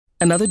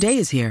Another day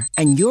is here,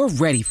 and you're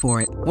ready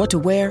for it. What to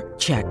wear?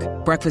 Check.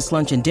 Breakfast,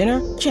 lunch, and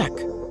dinner? Check.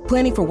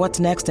 Planning for what's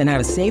next and how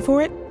to save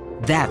for it?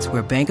 That's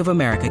where Bank of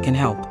America can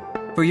help.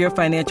 For your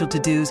financial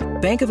to-dos,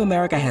 Bank of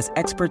America has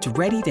experts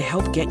ready to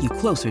help get you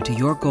closer to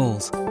your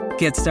goals.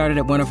 Get started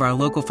at one of our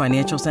local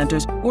financial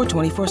centers or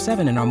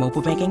 24/7 in our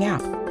mobile banking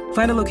app.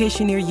 Find a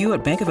location near you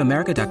at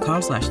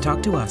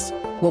bankofamerica.com/talktous.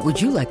 What would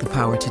you like the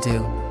power to do?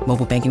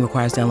 Mobile banking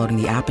requires downloading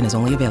the app and is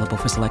only available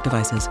for select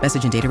devices.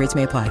 Message and data rates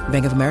may apply.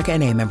 Bank of America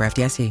NA, member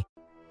FDIC.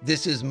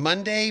 This is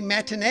Monday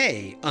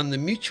Matinee on the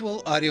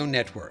Mutual Audio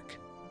Network.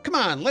 Come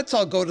on, let's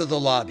all go to the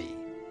lobby.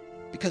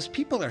 Because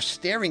people are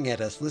staring at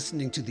us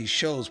listening to these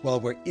shows while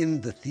we're in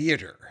the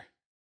theater.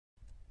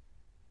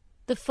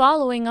 The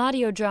following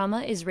audio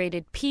drama is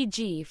rated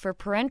PG for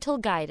parental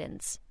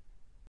guidance.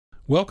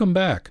 Welcome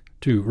back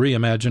to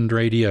Reimagined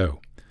Radio.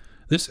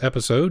 This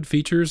episode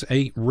features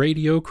a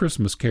radio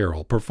Christmas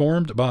carol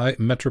performed by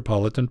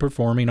Metropolitan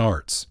Performing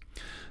Arts.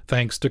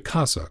 Thanks to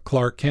CASA,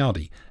 Clark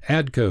County,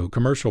 ADCO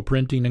Commercial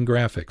Printing and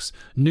Graphics,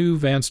 New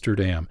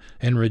Amsterdam,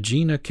 and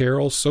Regina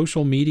Carroll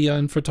Social Media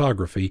and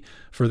Photography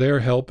for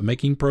their help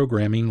making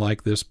programming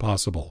like this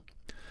possible.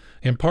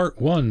 In part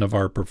one of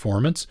our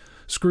performance,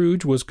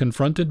 Scrooge was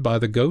confronted by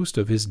the ghost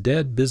of his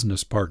dead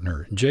business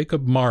partner,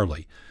 Jacob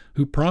Marley,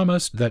 who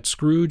promised that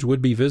Scrooge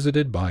would be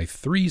visited by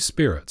 3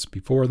 spirits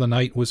before the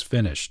night was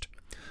finished.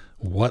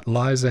 What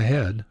lies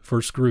ahead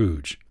for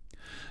Scrooge?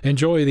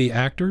 Enjoy the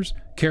actors,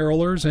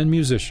 carolers, and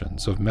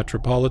musicians of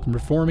Metropolitan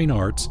Performing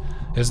Arts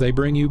as they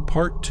bring you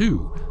part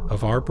 2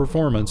 of our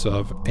performance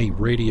of A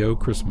Radio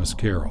Christmas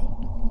Carol.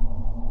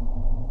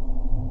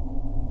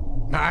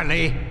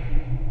 Marley!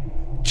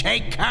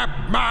 Jacob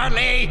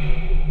Marley!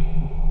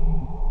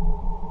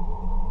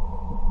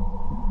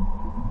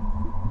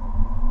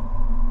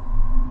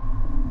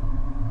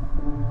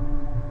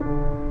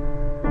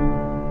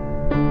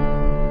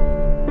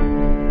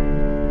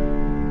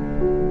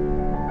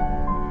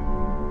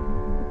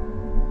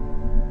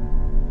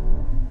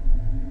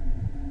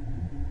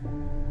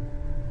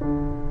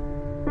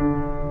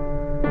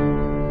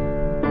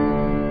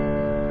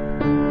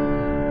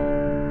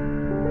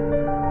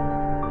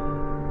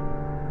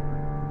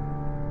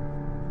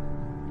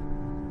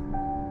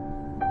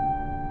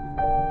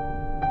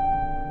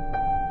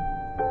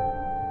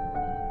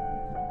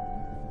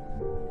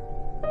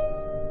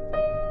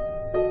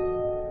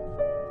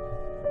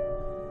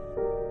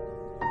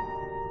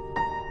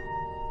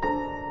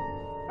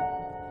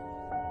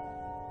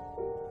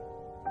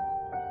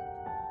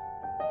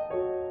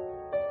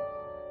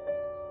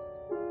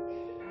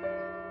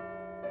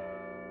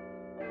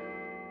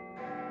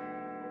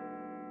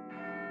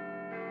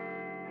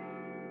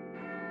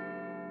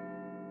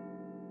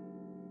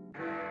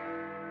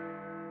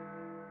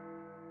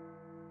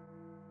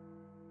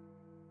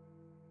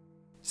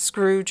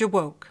 Scrooge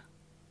awoke.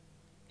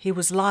 He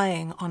was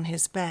lying on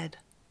his bed.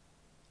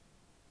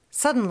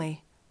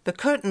 Suddenly, the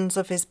curtains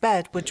of his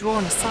bed were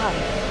drawn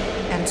aside,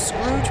 and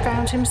Scrooge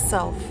found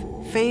himself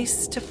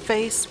face to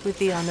face with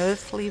the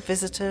unearthly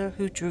visitor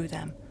who drew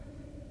them,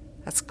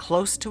 as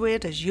close to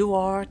it as you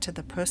are to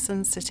the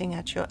person sitting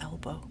at your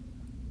elbow.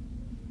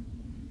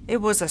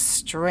 It was a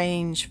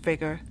strange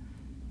figure,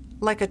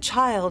 like a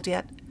child,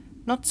 yet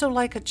not so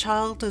like a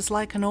child as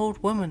like an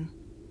old woman.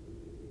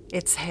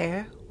 Its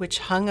hair, which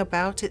hung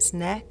about its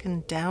neck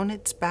and down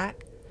its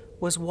back,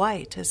 was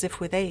white as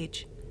if with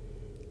age,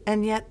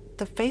 and yet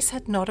the face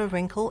had not a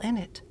wrinkle in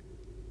it,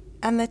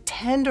 and the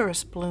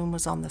tenderest bloom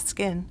was on the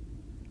skin.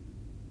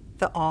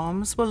 The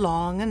arms were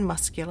long and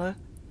muscular,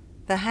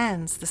 the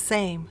hands the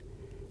same,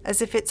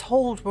 as if its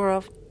hold were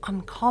of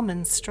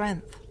uncommon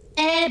strength.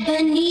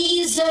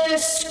 Ebenezer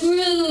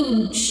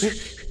Scrooge!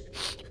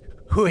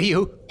 Who are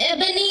you?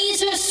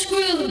 Ebenezer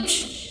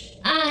Scrooge!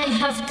 I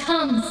have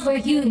come for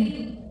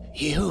you.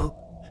 You?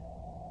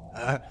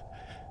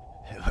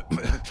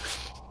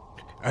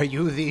 Are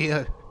you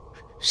the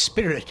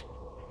spirit,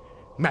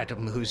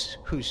 madam,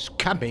 whose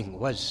coming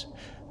was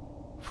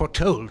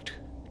foretold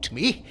to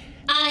me?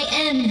 I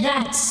am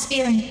that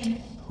spirit.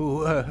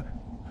 Who,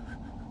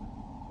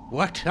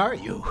 what are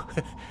you?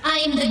 I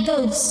am the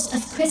ghost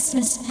of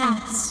Christmas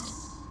past.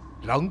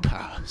 Long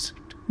past?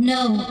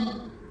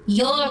 No,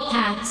 your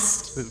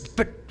past.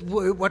 But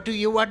what do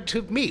you want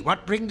of me?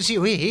 What brings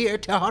you here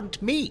to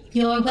haunt me?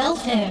 Your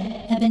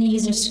welfare,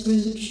 Ebenezer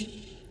Scrooge.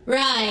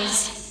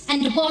 Rise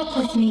and walk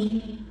with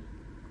me.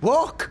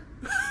 Walk?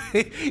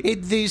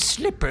 In these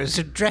slippers,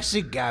 a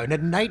dressing gown,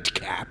 and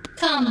nightcap.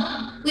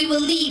 Come, we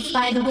will leave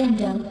by the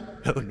window.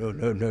 Oh,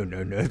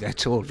 no.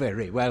 That's all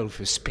very well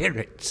for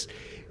spirits.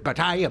 But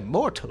I am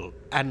mortal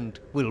and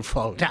will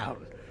fall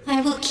down. I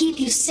will keep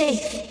you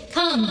safe.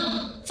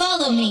 Come,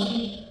 follow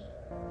me.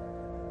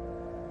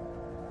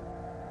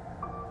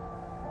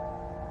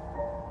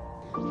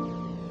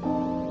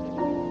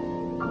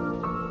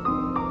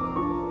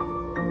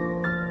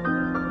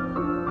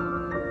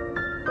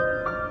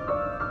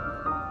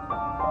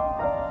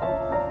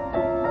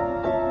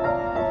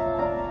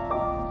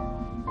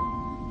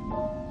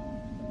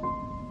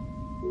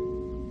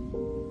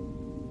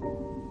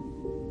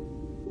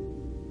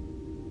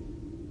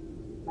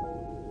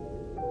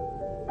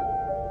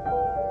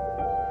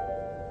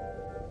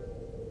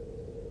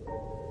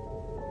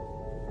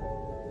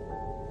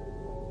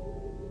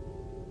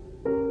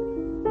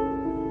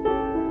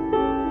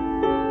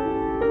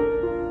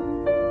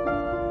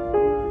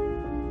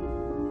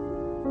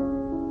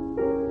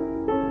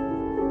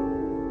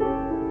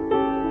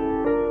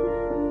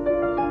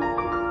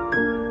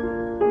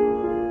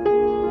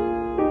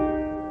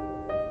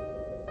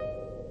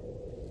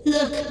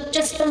 Look,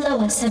 just below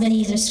us,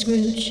 Ebenezer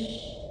Scrooge.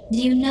 Do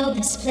you know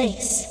this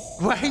place?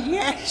 Why,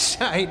 yes,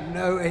 I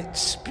know it,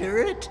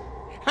 Spirit.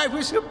 I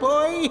was a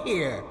boy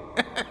here.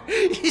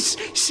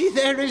 See,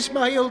 there is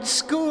my old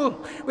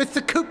school, with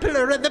the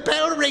cupola and the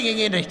bell ringing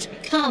in it.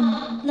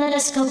 Come, let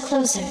us go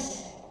closer.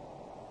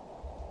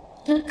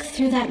 Look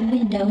through that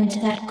window into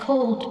that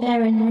cold,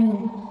 barren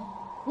room.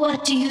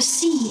 What do you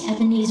see,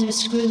 Ebenezer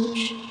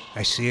Scrooge?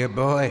 I see a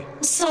boy.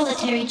 A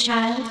solitary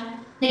child,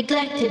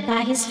 neglected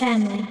by his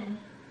family.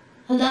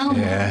 Alone.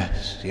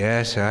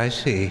 Yes, I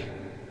see.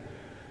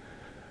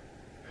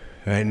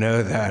 I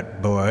know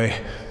that boy.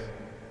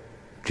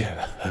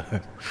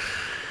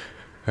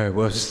 I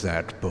was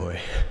that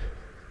boy.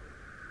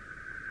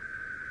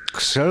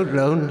 So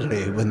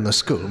lonely when the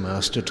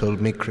schoolmaster told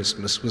me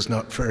Christmas was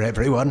not for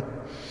everyone.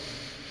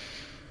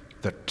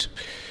 That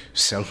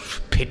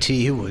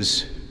self-pity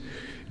was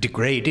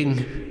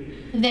degrading.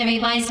 Very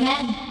wise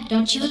man,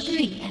 don't you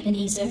agree,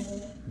 Ebenezer?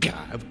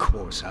 Of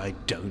course I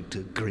don't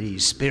agree,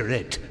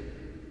 Spirit.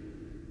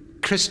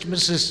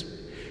 Christmas is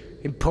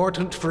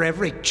important for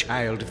every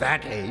child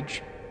that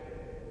age.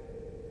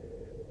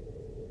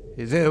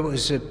 There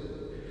was a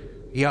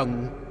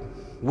young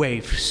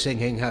waif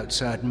singing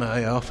outside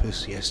my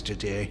office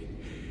yesterday.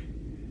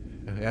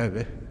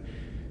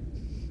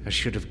 I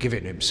should have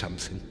given him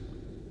something.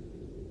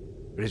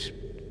 But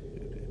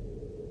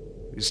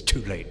it's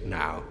too late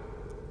now.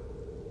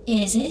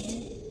 Is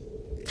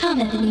it?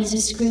 Come, Ebenezer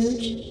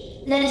Scrooge.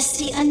 Let us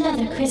see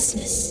another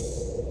Christmas.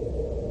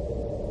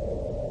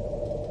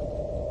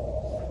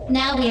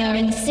 Now we are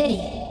in the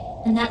city,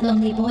 and that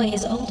lonely boy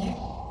is older.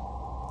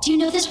 Do you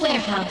know this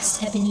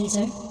warehouse,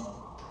 Ebenezer?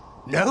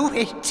 Know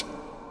it?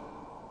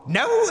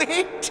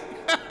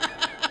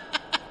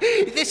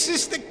 This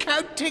is the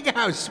counting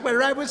house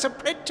where I was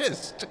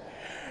apprenticed.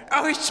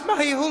 Oh, it's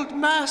my old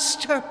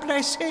master,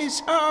 bless his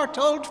heart,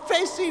 old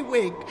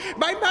Fezziwig.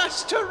 My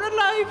master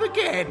alive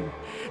again,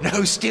 and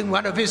hosting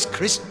one of his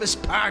Christmas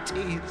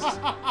parties.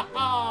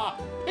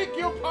 Pick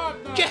your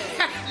partner!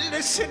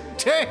 Listen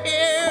to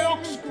him!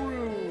 Corkscrew!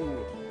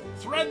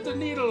 Thread the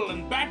needle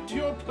and back to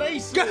your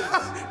places!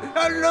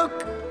 Oh,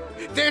 look!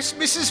 There's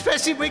Mrs.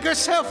 Fezziwig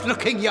herself,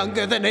 looking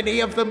younger than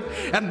any of them,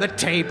 and the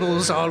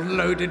tables all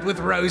loaded with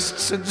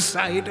roasts and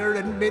cider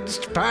and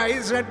minced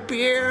pies and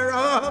beer.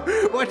 Oh,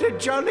 what a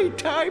jolly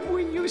time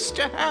we used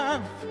to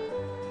have!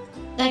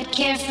 That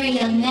carefree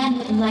young man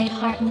with the light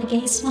heart and the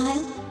gay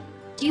smile?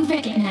 Do you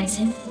recognize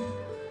him?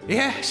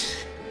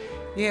 Yes.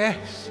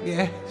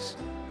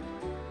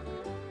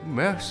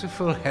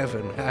 Merciful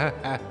heaven, how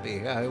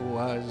happy I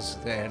was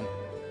then.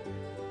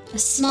 A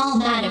small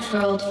matter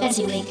for old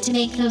Fezziwig to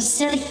make those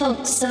silly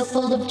folks so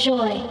full of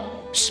joy.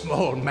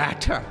 Small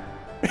matter.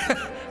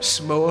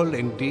 Small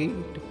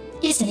indeed.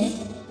 Isn't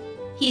it?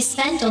 He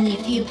spent only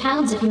a few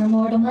pounds of your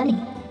immortal money.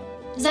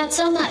 Is that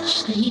so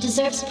much that he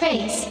deserves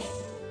praise?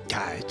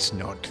 It's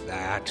not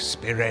that,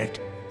 Spirit.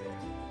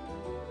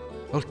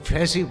 Old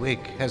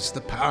Fezziwig has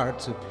the power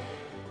to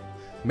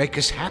make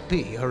us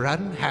happy or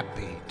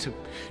unhappy,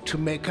 to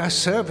make our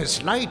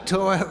service light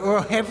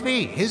or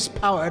heavy. His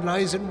power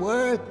lies in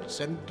words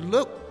and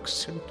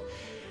looks and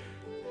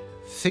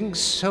things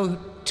so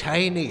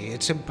tiny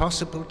it's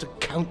impossible to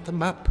count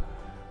them up.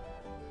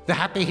 The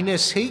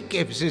happiness he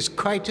gives is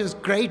quite as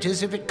great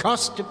as if it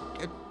cost him.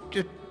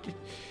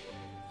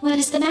 What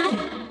is the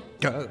matter?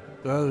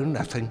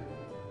 Nothing.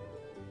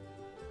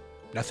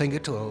 Nothing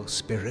at all,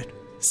 Spirit.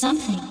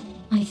 Something,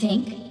 I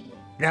think.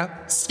 No?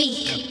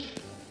 Speak.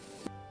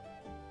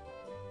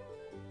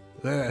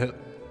 Well,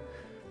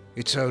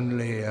 it's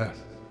only,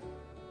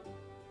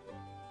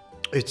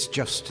 it's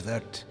just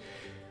that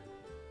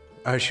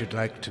I should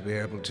like to be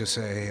able to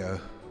say a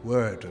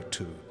word or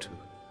two to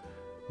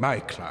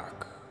my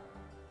clerk,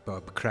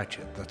 Bob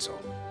Cratchit, that's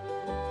all.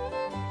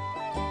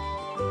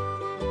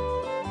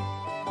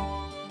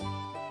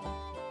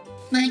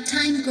 My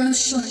time grows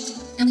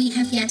short, and we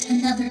have yet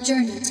another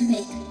journey to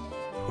make.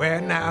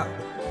 Where now?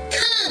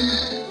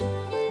 Come!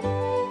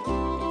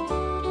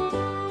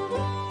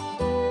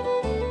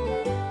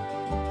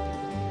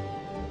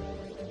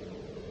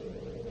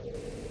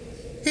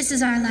 This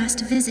is our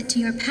last visit to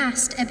your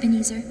past,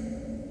 Ebenezer.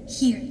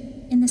 Here,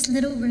 in this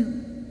little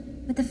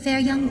room, with a fair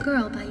young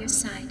girl by your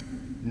side.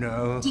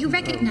 No. Do you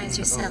recognize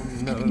yourself,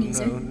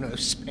 Ebenezer? No,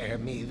 spare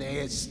me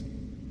this.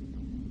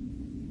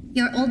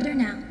 You're older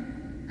now,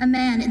 a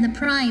man in the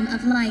prime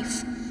of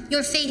life.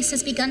 Your face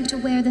has begun to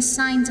wear the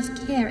signs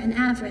of care and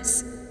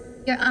avarice.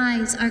 Your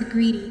eyes are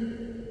greedy,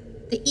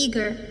 the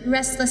eager,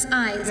 restless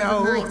eyes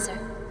of a miser.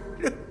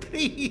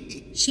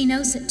 Please. She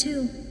knows it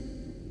too,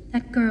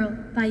 that girl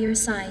by your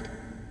side.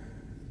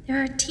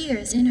 There are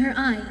tears in her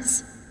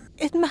eyes.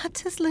 It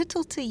matters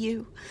little to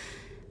you.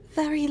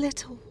 Very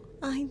little.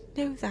 I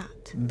know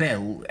that.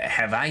 Belle,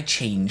 have I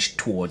changed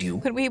toward you?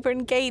 When we were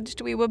engaged,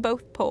 we were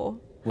both poor.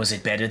 Was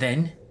it better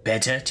then?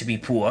 Better to be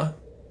poor?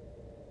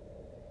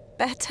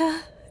 Better,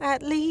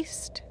 at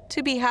least,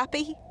 to be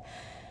happy.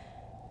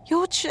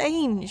 You're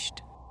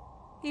changed.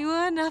 You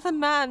were another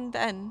man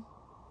then.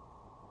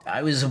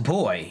 I was a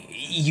boy.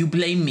 You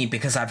blame me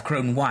because I've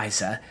grown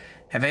wiser.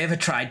 Have I ever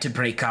tried to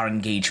break our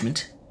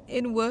engagement?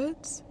 In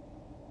words?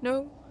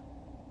 No.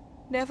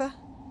 Never.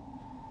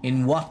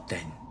 In what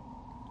then?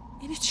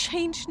 In a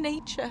changed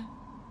nature.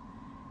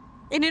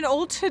 In an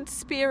altered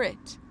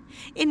spirit.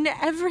 In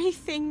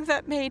everything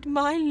that made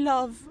my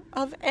love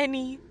of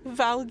any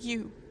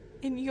value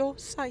in your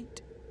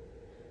sight.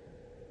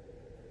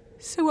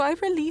 So I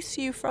release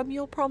you from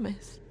your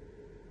promise.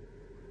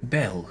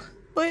 Belle.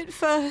 At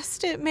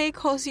first, it may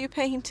cause you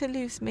pain to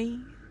lose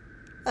me.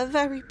 A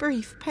very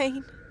brief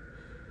pain.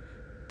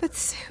 But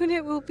soon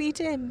it will be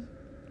dim,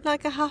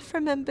 like a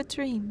half-remembered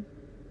dream.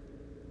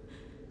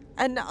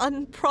 An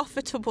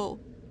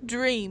unprofitable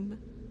dream.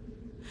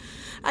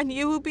 And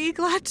you will be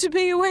glad to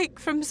be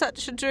awake from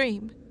such a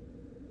dream.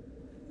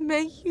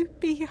 May you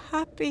be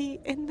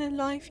happy in the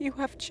life you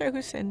have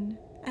chosen,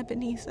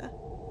 Ebenezer.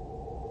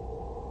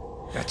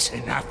 That's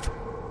enough.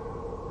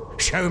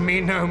 Show me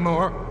no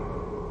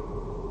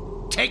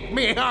more. Take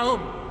me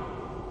home.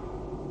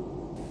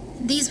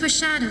 These were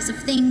shadows of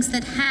things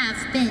that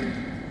have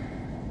been.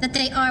 That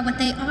they are what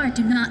they are,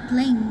 do not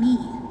blame me.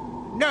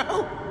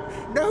 No!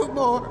 No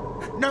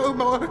more! No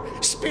more!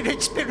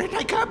 Spirit, spirit,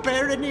 I can't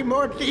bear any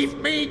more. Leave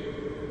me!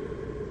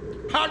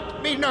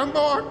 Haunt me no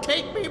more!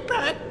 Take me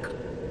back!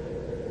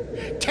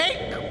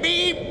 Take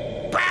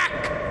me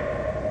back!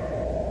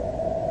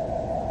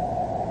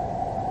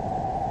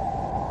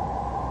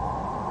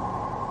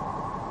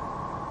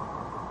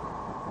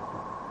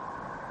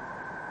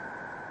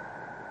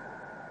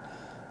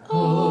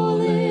 O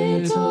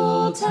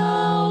little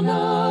town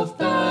of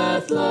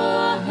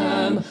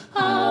Bethlehem,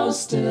 how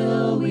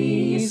still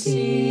we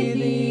see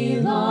thee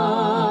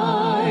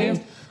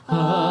lie.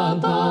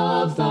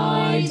 Above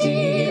thy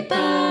deep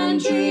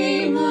and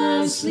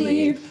dreamless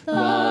sleep,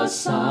 the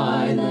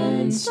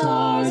silent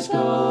stars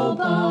go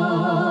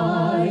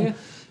by.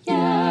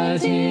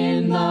 Yet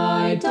in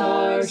thy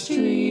dark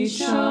street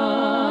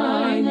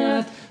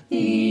shineth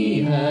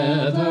the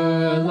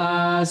everlasting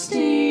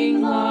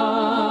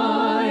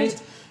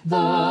light. The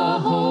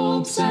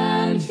hopes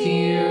and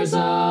fears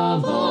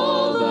of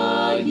all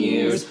the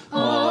years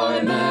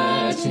are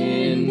met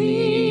in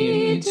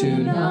thee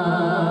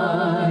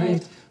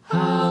tonight.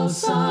 How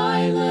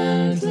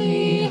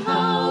silently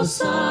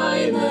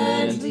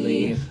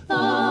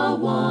the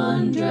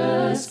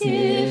wondrous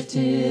gift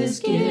is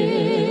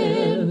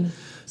given.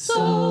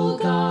 So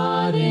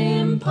God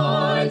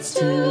imparts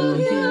to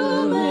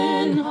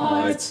human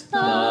hearts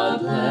the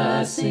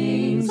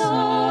blessings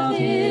of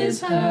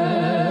his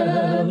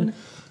heaven.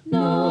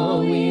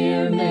 No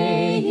ear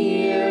may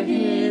hear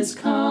his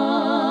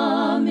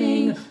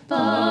coming,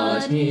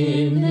 but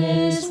in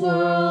this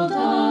world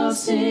of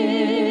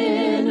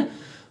sin,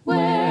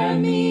 where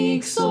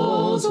meek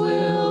souls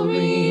will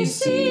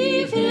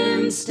receive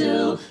him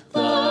still,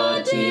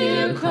 the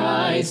dear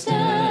Christ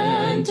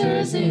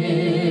enters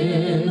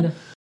in.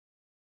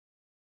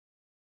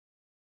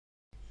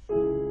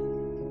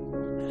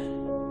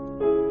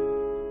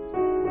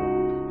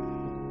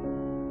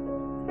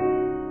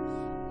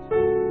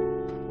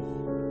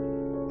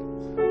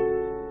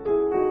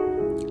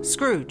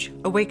 Scrooge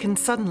awakened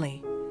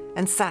suddenly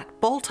and sat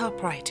bolt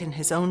upright in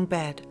his own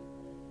bed.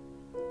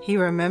 He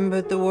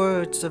remembered the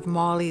words of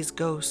Marley's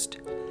ghost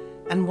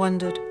and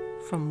wondered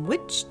from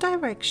which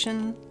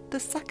direction the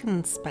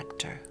second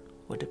spectre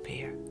would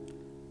appear.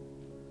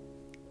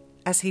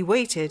 As he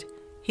waited,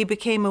 he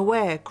became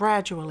aware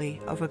gradually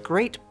of a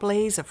great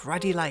blaze of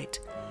ruddy light,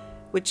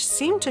 which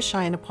seemed to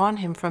shine upon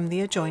him from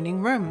the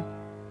adjoining room.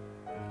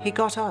 He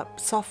got up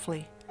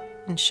softly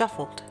and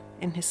shuffled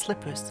in his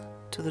slippers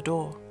to the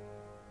door.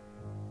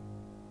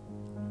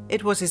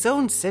 It was his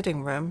own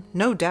sitting room,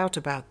 no doubt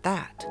about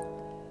that,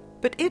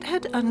 but it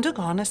had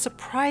undergone a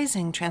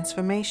surprising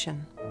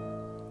transformation.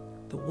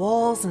 The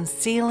walls and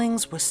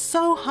ceilings were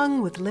so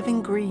hung with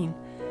living green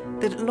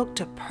that it looked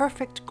a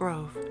perfect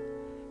grove,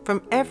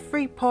 from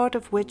every part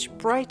of which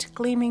bright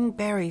gleaming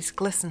berries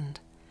glistened,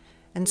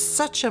 and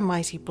such a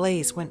mighty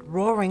blaze went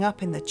roaring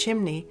up in the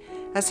chimney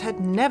as had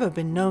never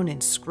been known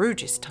in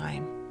Scrooge's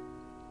time.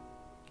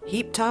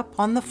 Heaped up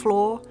on the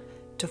floor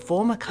to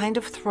form a kind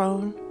of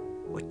throne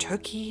were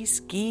turkeys,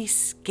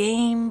 geese,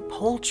 game,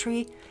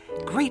 poultry,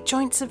 great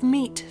joints of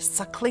meat,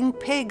 suckling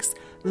pigs,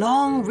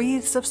 long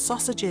wreaths of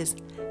sausages,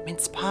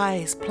 mince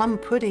pies, plum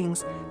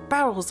puddings,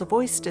 barrels of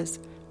oysters,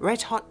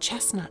 red-hot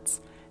chestnuts,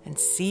 and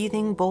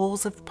seething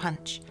bowls of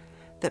punch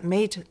that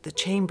made the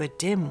chamber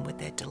dim with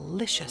their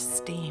delicious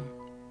steam.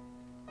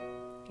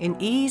 In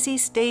easy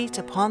state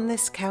upon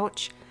this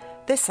couch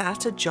there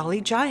sat a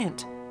jolly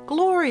giant,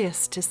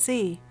 glorious to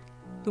see,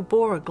 who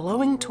bore a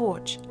glowing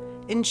torch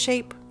in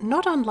shape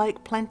not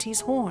unlike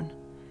Plenty's horn,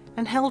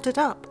 and held it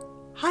up,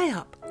 high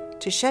up,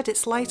 to shed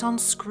its light on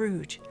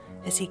Scrooge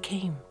as he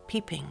came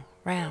peeping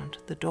round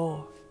the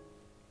door.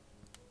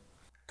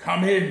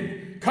 Come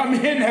in,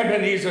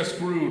 Ebenezer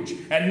Scrooge,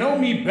 and know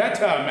me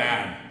better,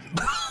 man.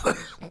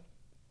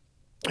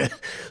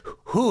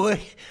 Who?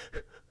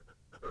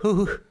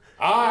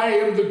 I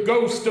am the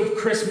ghost of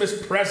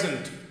Christmas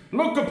present.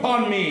 Look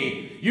upon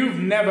me. You've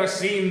never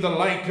seen the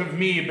like of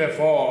me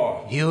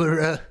before.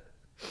 You're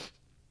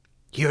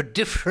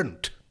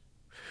different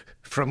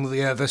from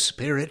the other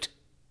spirit.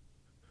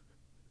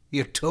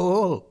 You're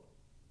tall,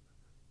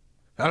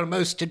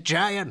 almost a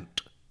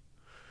giant.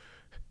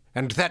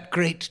 And that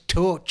great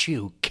torch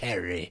you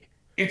carry.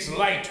 Its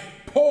light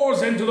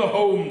pours into the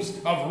homes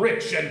of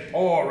rich and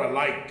poor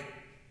alike.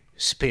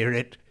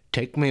 Spirit,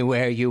 take me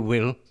where you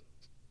will.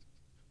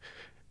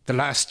 The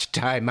last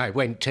time I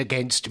went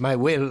against my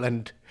will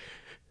and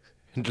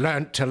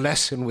learnt a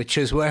lesson which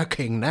is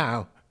working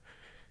now.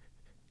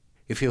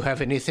 If you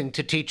have anything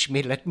to teach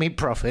me, let me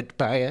profit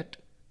by it.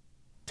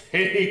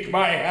 Take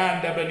my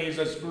hand,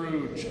 Ebenezer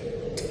Scrooge.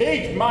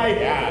 Take my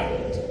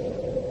hand.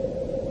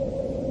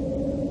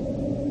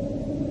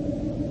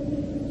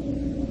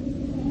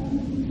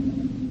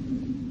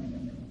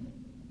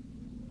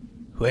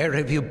 Where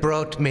have you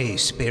brought me,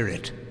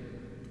 Spirit?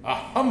 A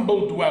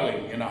humble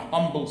dwelling in a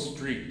humble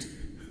street.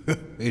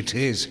 It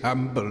is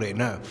humble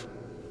enough.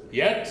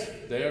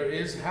 Yet there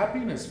is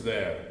happiness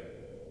there.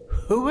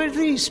 Who are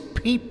these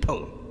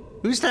people?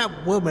 Who's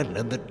that woman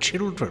and the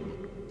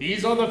children?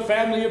 These are the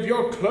family of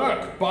your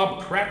clerk,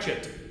 Bob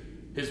Cratchit.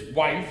 His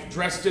wife,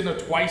 dressed in a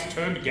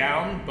twice-turned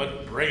gown,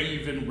 but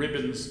brave in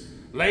ribbons,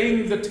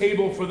 laying the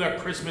table for their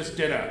Christmas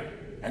dinner.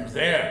 And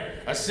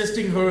there,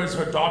 assisting her, is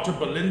her daughter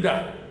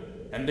Belinda.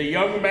 And the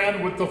young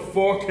man with the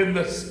fork in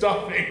the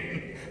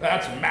stuffing,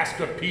 that's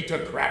Master Peter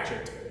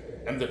Cratchit.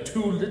 And the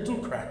two little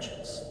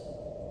Cratchits.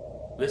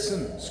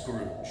 Listen,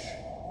 Scrooge.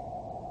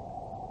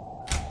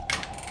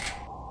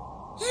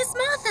 Here's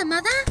Martha,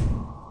 Mother.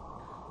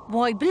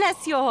 Why,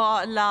 bless your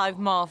heart alive,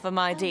 Martha,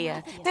 my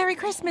dear. Merry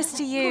Christmas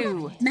to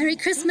you. Merry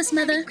Christmas,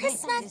 Mother.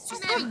 Christmas.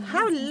 Oh,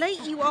 how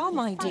late you are,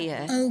 my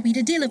dear. Oh, we'd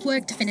a deal of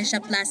work to finish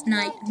up last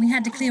night. We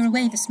had to clear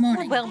away this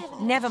morning. Well,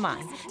 never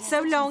mind.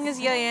 So long as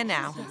you're here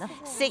now.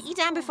 Sit you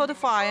down before the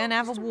fire and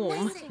have a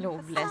warm.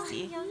 Lord bless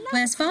you.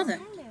 Where's Father?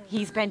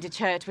 He's been to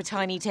church with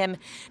Tiny Tim.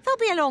 They'll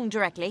be along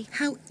directly.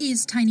 How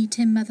is Tiny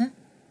Tim, Mother?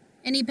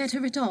 Any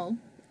better at all?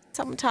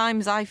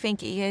 Sometimes I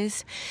think he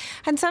is.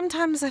 And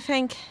sometimes I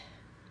think...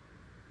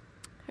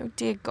 Oh,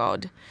 dear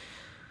God.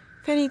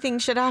 If anything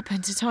should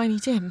happen to Tiny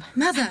Tim...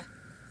 Mother,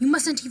 you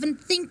mustn't even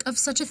think of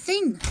such a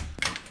thing.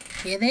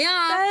 Here they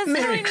are.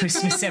 Merry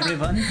Christmas,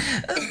 everyone.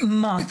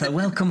 Martha,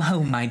 welcome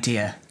home, my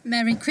dear.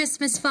 Merry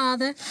Christmas,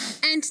 Father.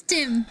 And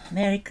Tim.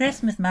 Merry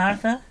Christmas,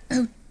 Martha.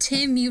 Oh,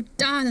 Tim, you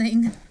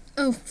darling.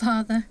 Oh,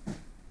 Father.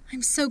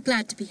 I'm so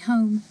glad to be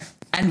home.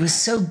 And we're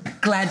so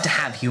glad to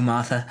have you,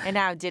 Martha. And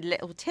how did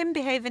little Tim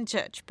behave in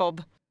church,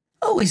 Bob?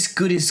 Oh, as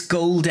good as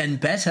gold and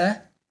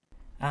better.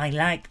 I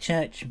like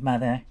church,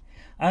 Mother.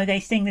 Oh,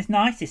 they sing the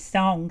nicest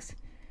songs.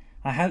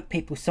 I hope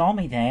people saw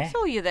me there.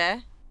 Saw you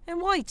there?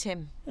 And why,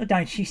 Tim? Oh,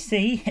 don't you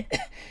see?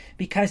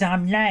 Because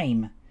I'm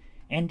lame.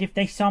 And if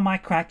they saw my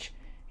crutch,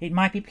 it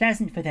might be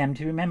pleasant for them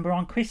to remember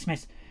on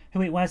Christmas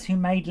who it was who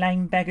made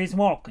lame beggars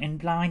walk and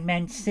blind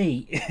men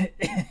see.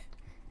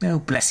 Oh,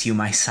 bless you,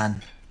 my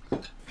son.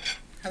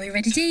 Are we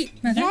ready to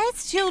eat, Mother?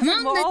 Yes, children,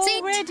 Come on, we're let's all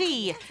eat.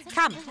 ready.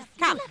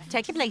 Come,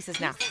 take your places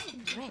now.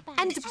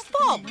 And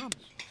Bob,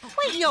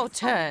 wait your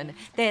turn.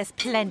 There's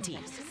plenty.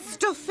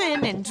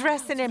 Stuffing and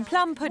dressing and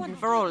plum pudding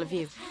for all of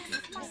you.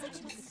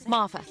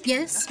 Martha.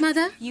 Yes,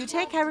 Mother? You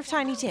take care of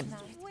Tiny Tim.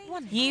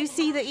 You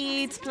see that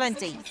he eats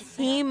plenty.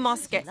 He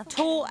must get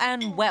tall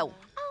and well.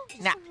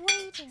 Now,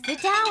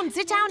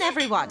 sit down,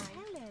 everyone.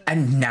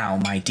 And now,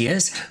 my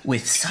dears,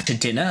 with such a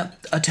dinner,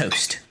 a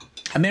toast.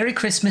 A Merry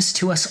Christmas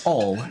to us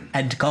all,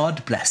 and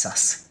God bless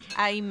us.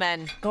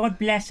 Amen. God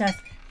bless us,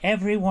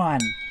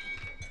 everyone.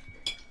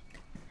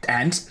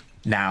 And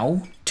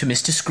now to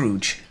Mr.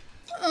 Scrooge.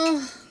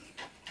 Oh.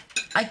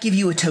 I give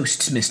you a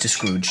toast, Mr.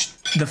 Scrooge,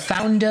 the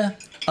founder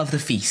of the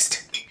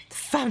feast.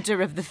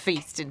 Founder of the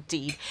feast,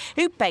 indeed,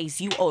 who pays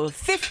you all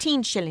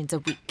 15 shillings a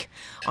week.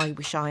 I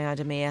wish I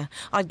had him here.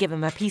 I'd give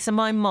him a piece of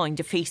my mind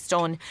to feast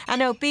on,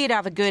 and hope he'd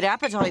have a good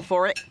appetite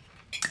for it.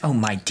 Oh,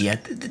 my dear,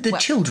 the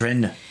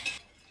children.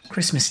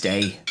 Christmas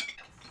Day.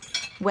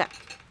 Well,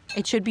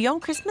 it should be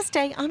on Christmas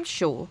Day, I'm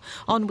sure,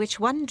 on which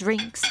one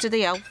drinks to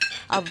the health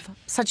of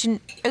such an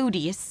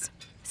odious,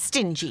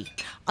 stingy,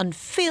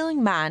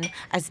 unfeeling man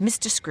as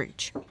Mr.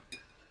 Scrooge.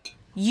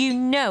 You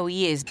know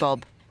he is,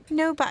 Bob.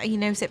 Nobody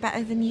knows it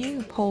better than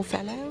you, poor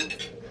fellow.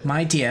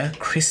 My dear,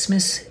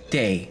 Christmas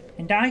Day.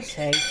 And I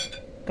say,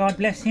 God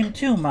bless him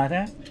too,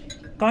 Mother.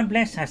 God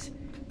bless us,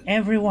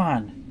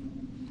 everyone.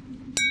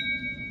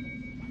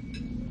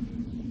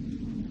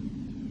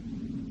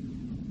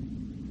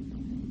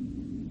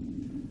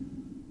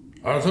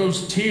 Are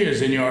those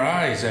tears in your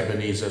eyes,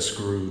 Ebenezer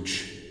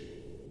Scrooge?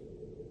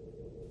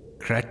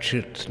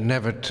 Cratchit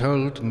never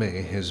told me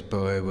his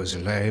boy was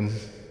lame.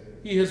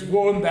 He has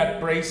worn that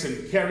brace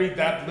and carried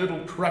that little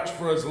crutch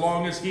for as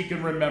long as he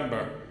can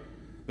remember.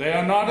 They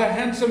are not a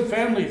handsome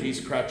family,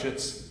 these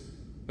Cratchits.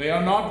 They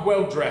are not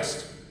well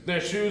dressed.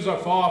 Their shoes are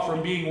far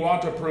from being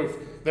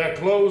waterproof. Their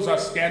clothes are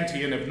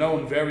scanty and have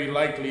known very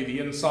likely the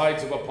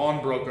insides of a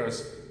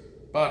pawnbroker's.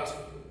 But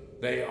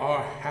they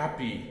are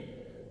happy,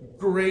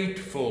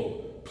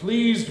 grateful,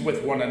 pleased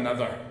with one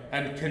another,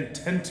 and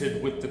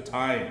contented with the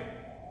time.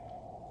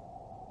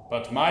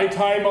 But my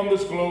time on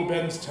this globe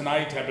ends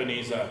tonight,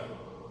 Ebenezer.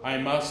 I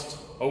must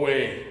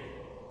away.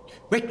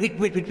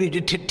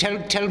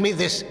 Wait. Tell me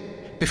this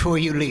before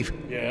you leave.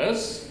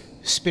 Yes?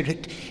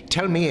 Spirit,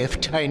 tell me if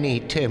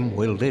Tiny Tim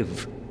will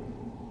live.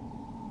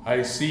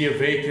 I see a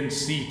vacant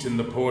seat in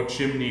the poor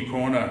chimney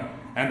corner,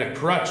 and a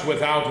crutch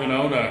without an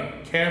owner,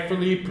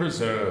 carefully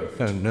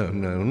preserved. Oh,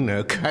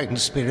 no, kind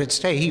spirit,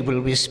 say he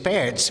will be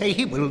spared, say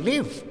he will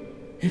live.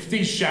 If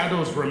these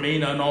shadows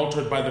remain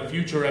unaltered by the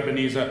future,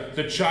 Ebenezer,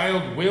 the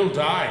child will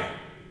die.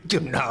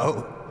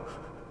 No.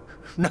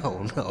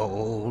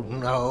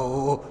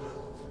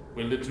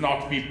 Will it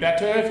not be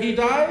better if he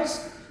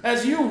dies?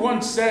 As you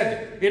once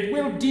said, it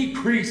will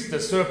decrease the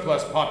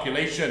surplus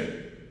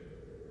population.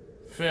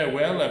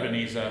 Farewell,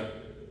 Ebenezer.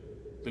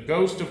 The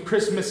ghost of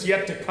Christmas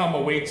yet to come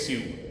awaits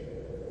you.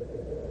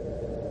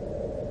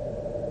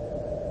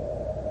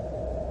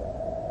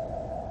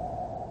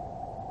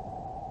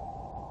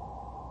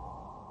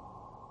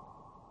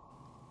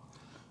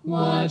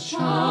 What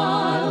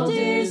child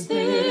is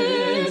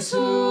this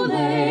who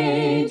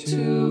lay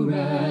to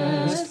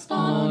rest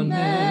on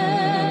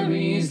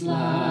Mary's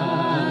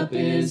lap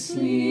is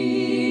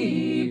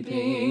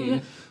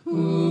sleeping,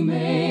 whom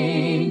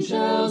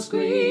angels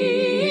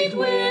greet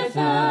with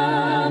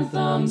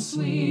anthems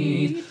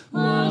sweet,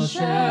 while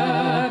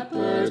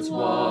shepherds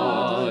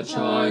watch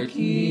are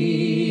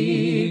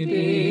keeping?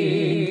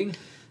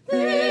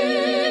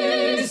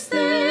 This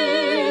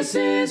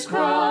is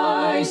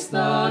Christ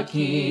the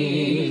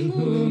King,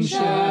 whom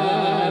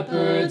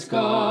shepherds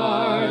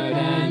guard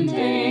and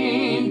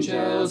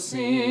angels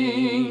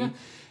sing.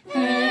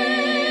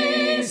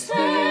 Haste,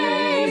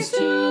 haste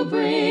to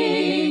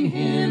bring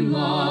him,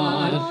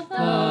 Lord,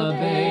 the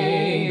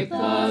babe,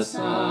 the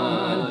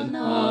Son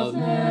of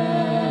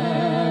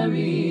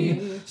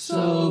Mary.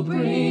 So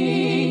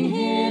bring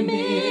him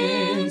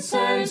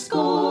incense,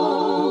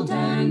 gold,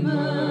 and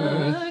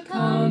myrrh.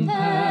 Come,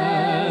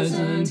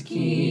 peasant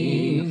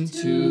king,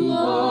 to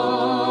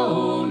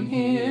own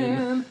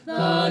him,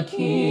 the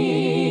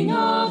King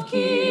of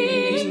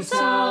kings.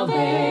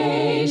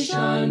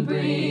 Salvation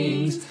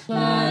brings,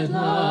 let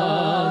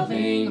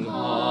loving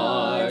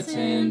hearts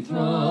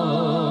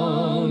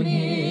enthrone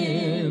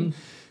him.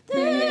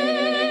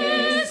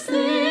 This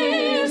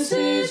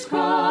is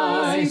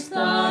Christ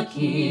the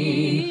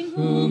King,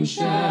 whom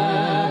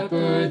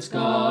shepherds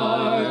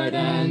guard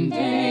and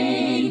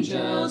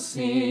angels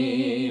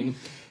sing.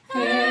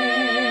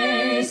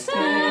 Haste,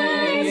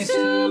 haste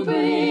to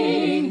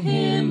bring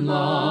him,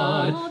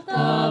 Lord,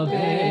 the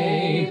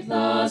babe,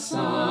 the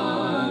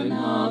Son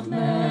of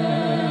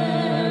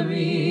Mary.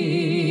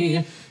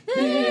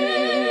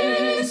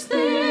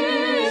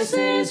 This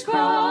is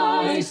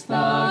Christ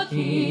the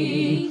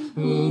King,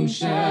 whom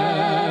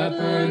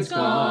shepherds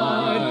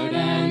guard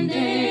and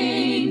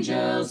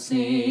angels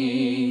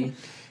sing.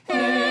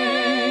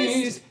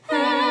 Haste,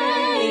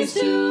 haste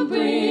to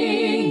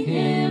bring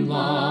him,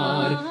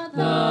 Lord,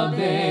 the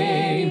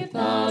babe,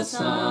 the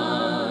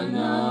Son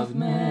of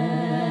Mary.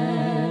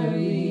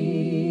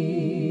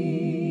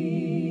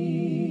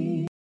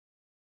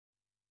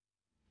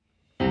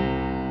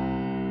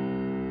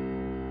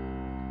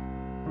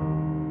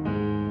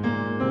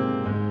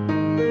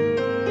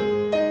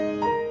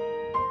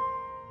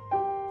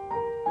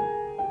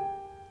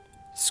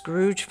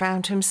 Scrooge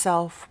found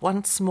himself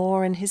once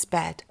more in his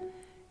bed,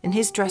 in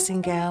his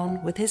dressing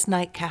gown, with his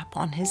nightcap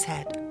on his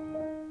head.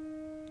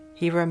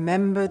 He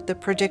remembered the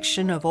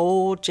prediction of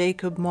old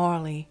Jacob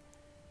Marley,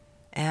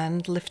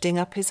 and, lifting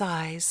up his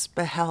eyes,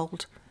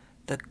 beheld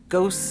the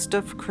ghost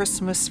of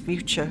Christmas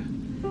future,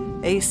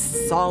 a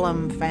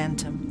solemn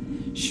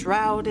phantom,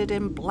 shrouded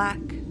in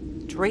black,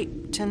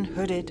 draped and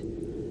hooded,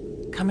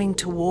 coming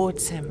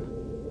towards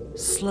him,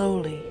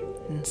 slowly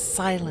and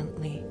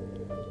silently,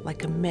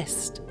 like a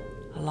mist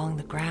along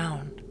the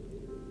ground.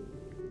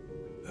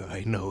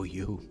 I know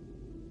you.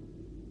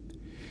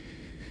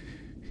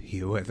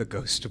 You are the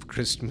ghost of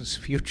Christmas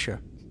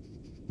future.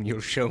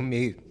 You'll show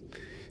me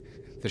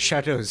the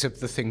shadows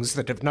of the things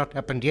that have not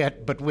happened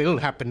yet, but will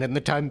happen in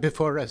the time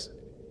before us.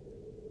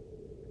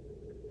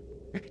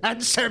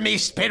 Answer me,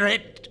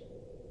 Spirit!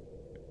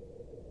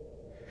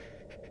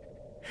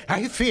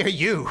 I fear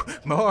you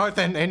more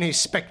than any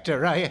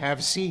spectre I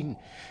have seen,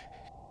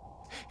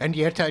 and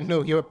yet I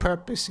know your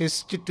purpose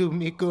is to do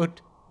me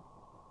good.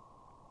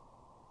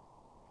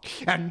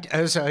 And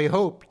as I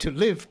hope to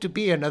live to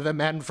be another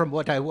man from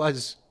what I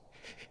was,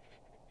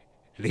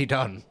 lead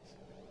on.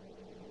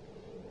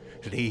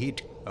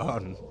 Lead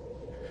on.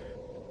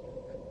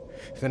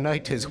 The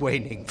night is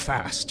waning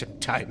fast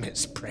and time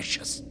is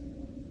precious.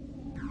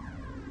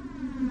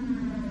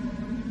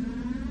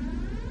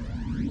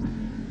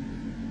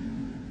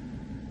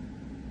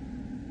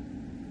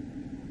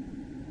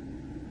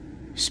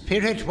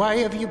 Spirit, why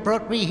have you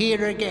brought me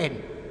here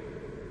again?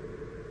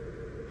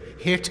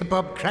 Here to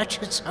Bob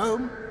Cratchit's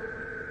home?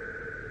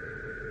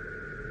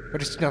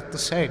 But it's not the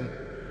same.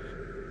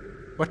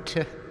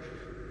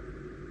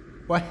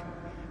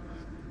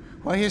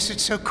 Why is it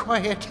so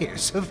quiet here?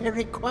 So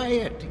very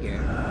quiet here?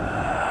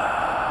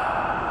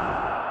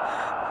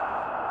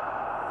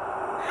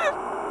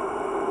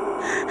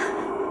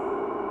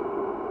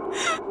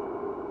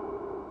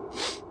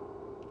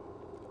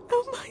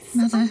 Oh, my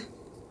son. Mother.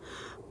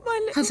 My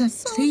little Mother,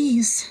 son.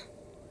 please.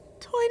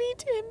 Tiny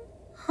Tim.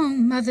 Oh,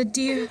 Mother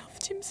dear. I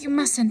loved him so. You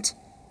mustn't.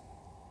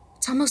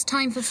 It's almost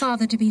time for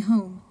Father to be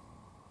home.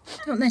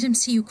 Don't let him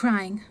see you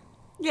crying.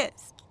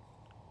 Yes.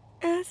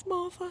 Yes,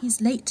 Martha. He's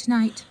late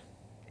tonight.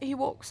 He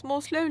walks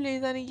more slowly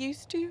than he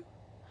used to.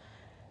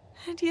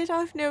 And yet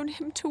I've known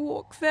him to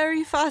walk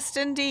very fast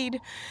indeed,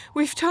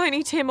 with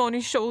Tiny Tim on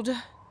his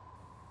shoulder.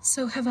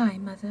 So have I,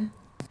 Mother.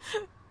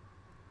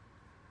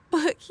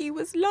 But he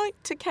was light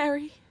to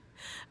carry,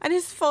 and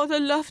his father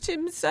loved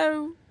him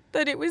so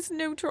that it was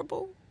no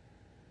trouble.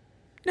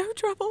 No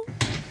trouble.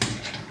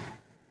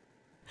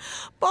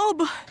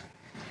 Bob!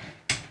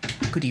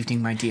 Good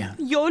evening, my dear.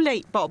 You're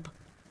late, Bob.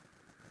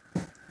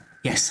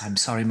 Yes, I'm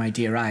sorry, my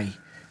dear. I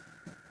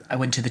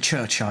went to the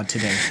churchyard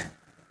today.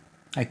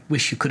 I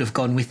wish you could have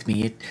gone with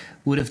me. It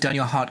would have done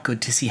your heart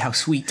good to see how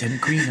sweet and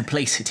green a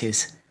place it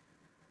is.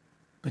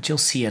 But you'll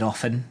see it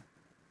often.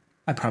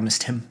 I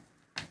promised him.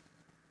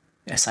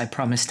 Yes, I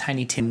promised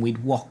Tiny Tim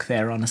we'd walk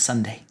there on a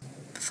Sunday.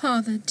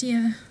 Father,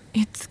 dear.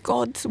 It's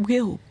God's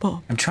will,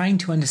 Bob. I'm trying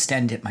to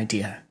understand it, my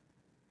dear.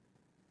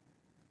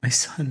 My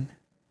son.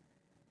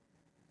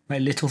 My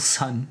little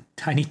son,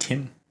 Tiny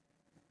Tim.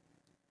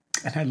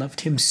 And I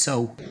loved him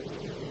so.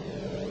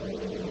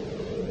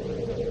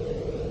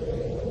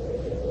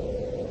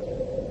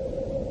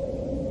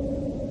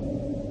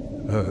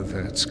 Oh,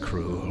 that's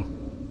cruel.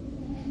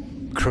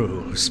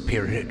 Cruel,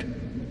 Spirit.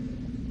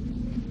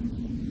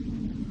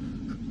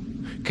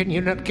 Can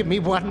you not give me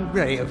one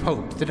ray of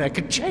hope that I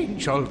can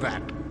change all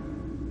that?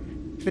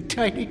 That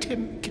Tiny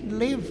Tim can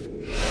live?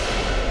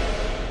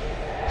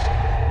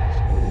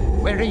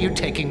 Where are you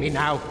taking me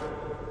now?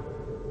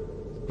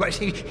 What,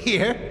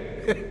 here?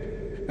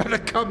 On a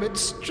common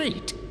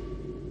street?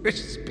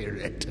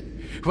 Spirit,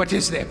 what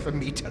is there for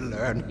me to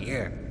learn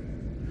here?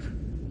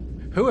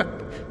 Who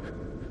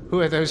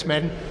are those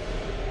men?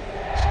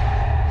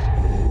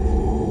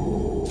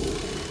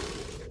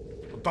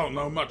 I don't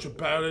know much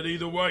about it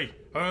either way.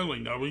 I only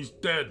know he's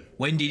dead.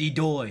 When did he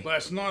die?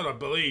 Last night, I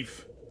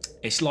believe.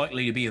 It's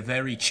likely to be a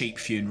very cheap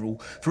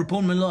funeral, for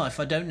upon my life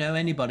I don't know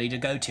anybody to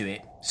go to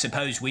it.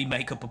 Suppose we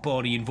make up a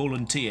party and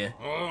volunteer.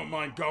 I don't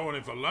mind going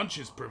if a lunch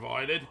is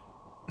provided.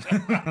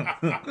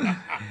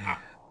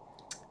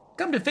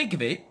 Come to think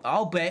of it,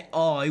 I'll bet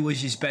I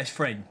was his best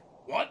friend.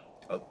 What?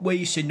 We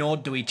used to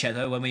nod to each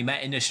other when we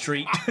met in the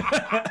street.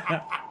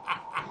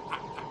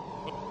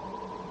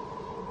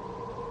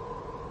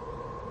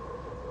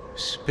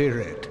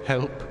 Spirit,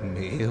 help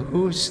me.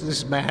 Who's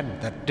this man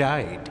that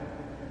died?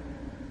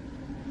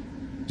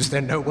 Is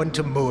there no one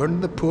to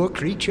mourn the poor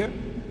creature?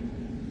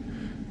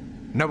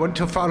 No one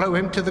to follow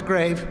him to the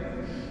grave?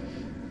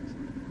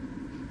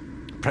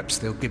 Perhaps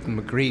they'll give him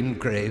a green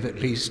grave, at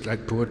least,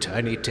 like poor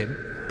Tiny Tim.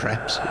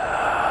 Perhaps.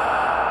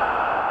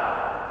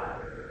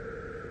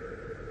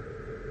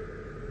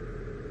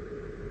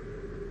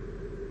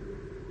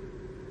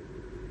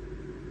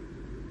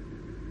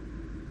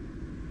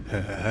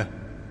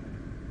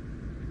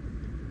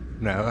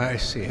 Now I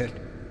see it.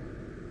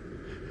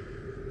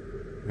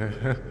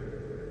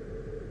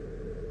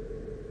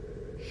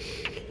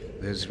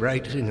 There's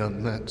writing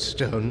on that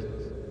stone.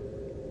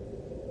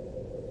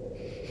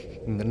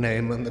 And the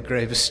name on the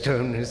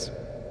gravestone is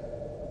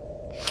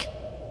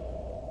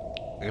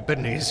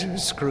Ebenezer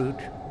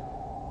Scrooge.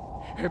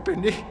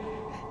 Ebenezer.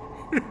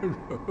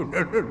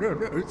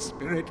 No,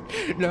 Spirit.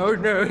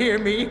 No, hear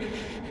me.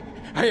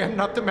 I am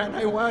not the man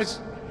I was.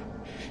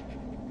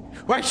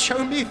 Why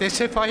show me this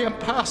if I am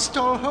past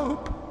all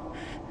hope?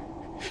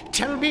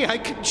 Tell me I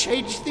can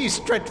change these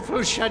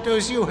dreadful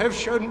shadows you have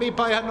shown me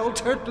by an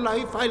altered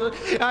life.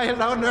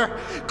 I'll honor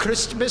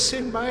Christmas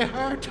in my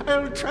heart.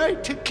 I'll try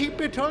to keep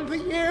it all the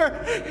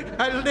year.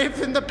 I'll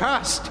live in the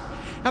past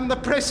and the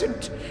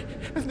present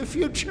and the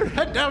future,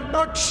 and I'll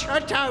not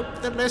shut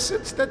out the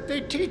lessons that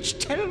they teach.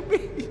 Tell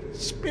me,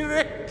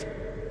 Spirit.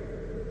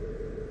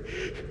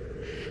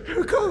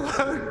 Go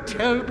on,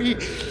 tell me.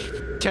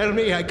 Tell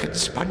me I can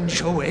sponge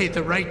away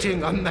the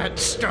writing on that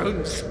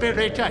stone.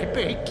 Spirit, I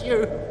beg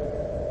you.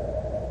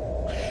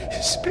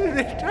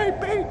 Spirit, I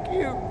beg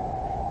you.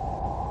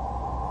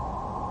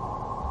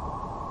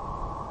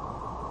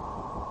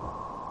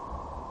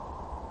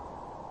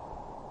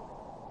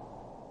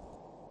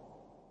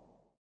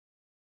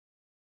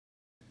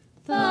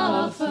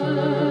 The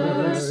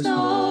first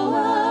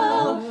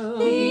Noel,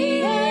 the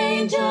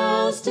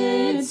angels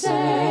did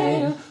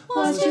say,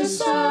 was to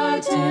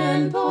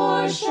startle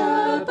poor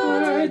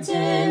shepherds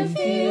in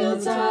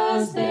fields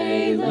as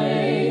they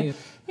lay,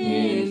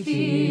 in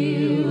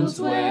fields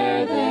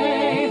where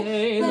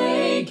they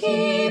lay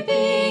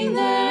keeping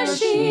their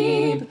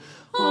sheep.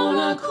 on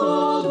a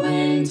cold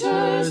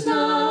winter's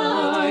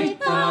night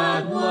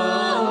that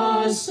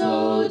was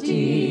so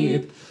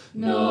deep.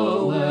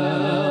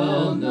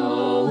 Noel,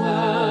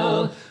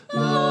 Noel,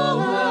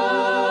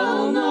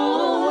 Noel,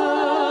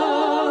 Noel,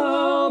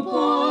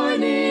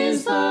 born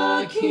is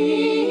the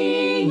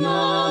King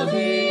of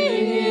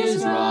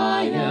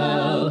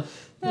Israel.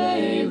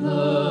 They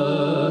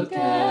looked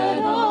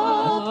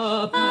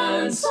up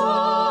and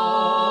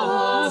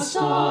saw a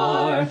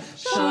star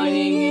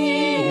shining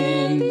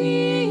in the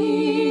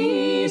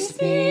east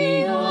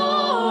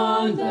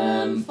beyond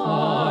them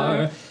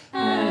far,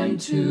 and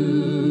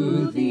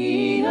to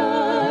the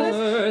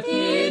earth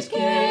it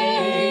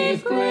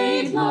gave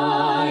great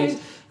light,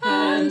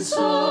 and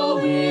so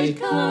it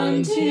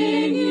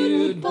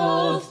continued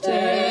both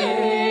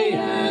day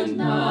and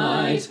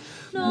night.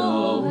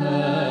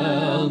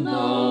 Noel,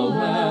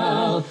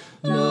 Noel,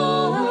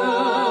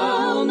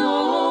 Noel,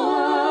 Noel,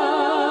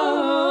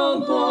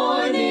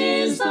 born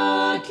is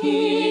the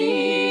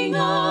King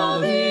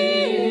of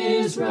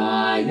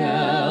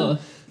Israel.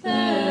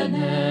 Then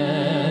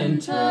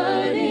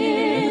entered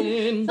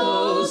in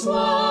those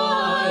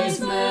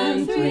wise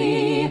men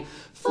three,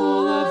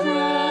 full of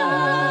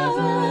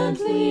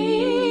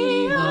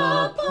reverently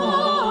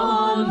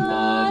upon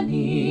the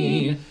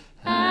knee,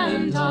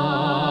 and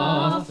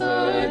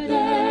offered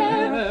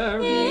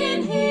there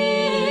in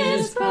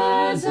his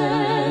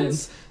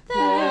presence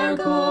their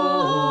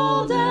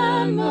gold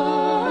and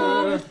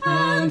myrrh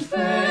and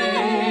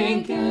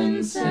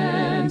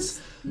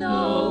frankincense.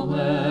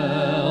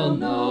 Noel,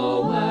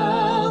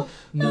 Noel,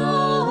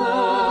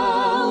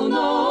 Noel,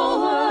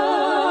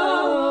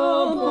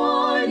 Noel,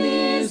 born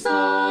is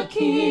the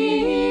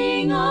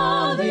King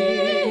of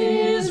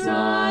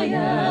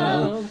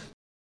Israel.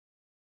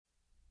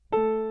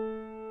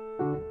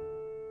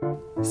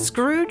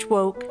 Scrooge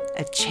woke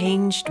a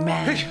changed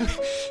man.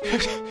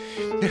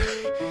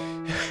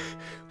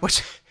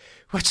 What's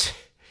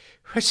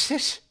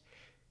this?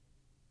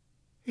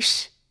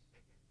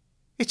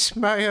 It's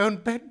my own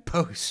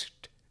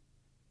bedpost.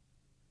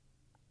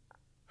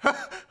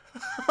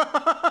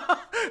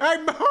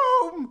 I'm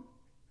home!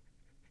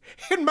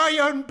 In my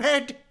own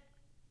bed.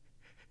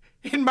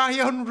 In my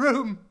own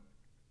room.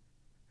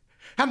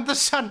 And the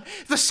sun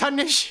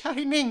is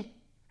shining.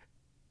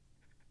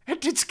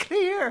 And it's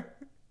clear.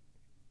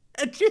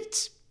 And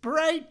it's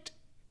bright.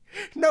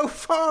 No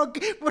fog.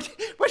 What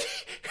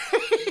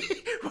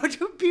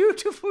a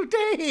beautiful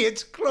day.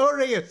 It's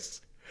glorious.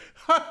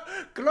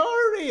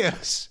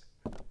 Glorious.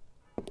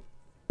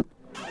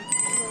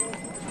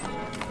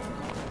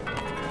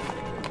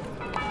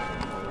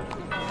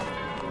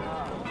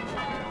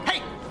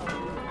 Hey!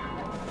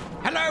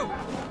 Hello!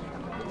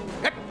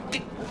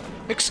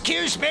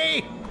 Excuse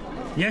me!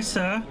 Yes,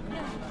 sir?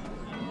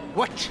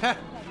 What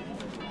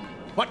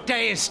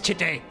day is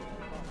today?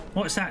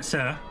 What's that,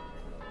 sir?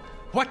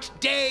 What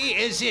day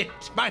is it,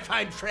 my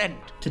fine friend?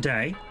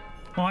 Today?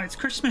 Why, it's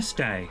Christmas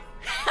Day.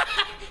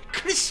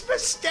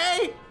 Christmas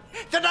Day?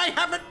 Then I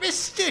haven't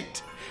missed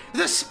it.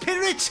 The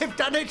spirits have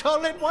done it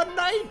all in one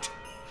night.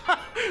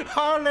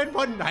 All in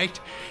one night.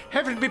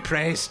 Heaven be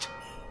praised.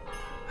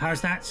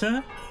 How's that,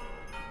 sir?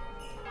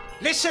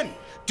 Listen,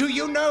 do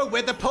you know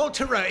where the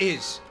poulterer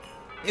is?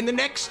 In the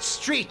next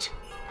street.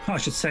 I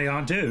should say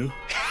I do.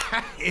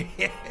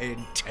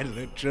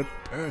 Intelligent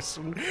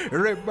person,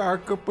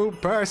 remarkable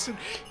person.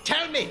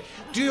 Tell me,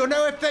 do you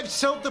know if they've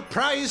sold the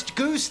prized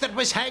goose that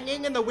was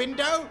hanging in the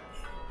window?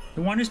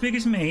 The one as big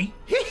as me?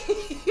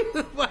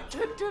 What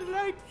a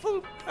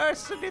delightful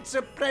person. It's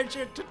a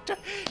pleasure to...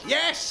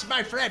 Yes,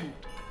 my friend.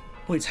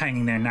 Well, it's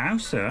hanging there now,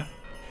 sir.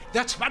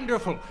 That's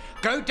wonderful.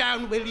 Go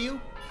down, will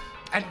you?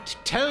 And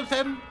tell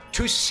them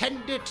to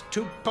send it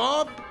to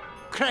Bob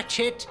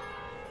Cratchit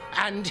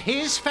and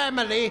his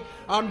family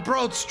on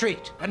Broad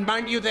Street. And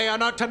mind you, they are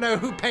not to know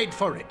who paid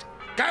for it.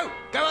 Go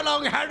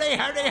along, hurry,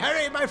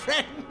 my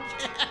friend.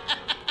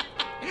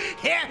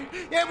 Here,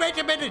 wait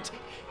a minute.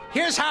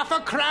 Here's half a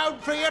crown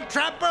for your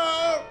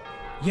trouble.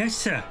 Yes,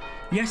 sir,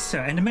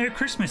 and a Merry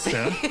Christmas,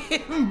 sir.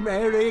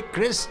 Merry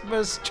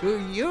Christmas to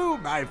you,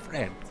 my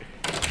friend.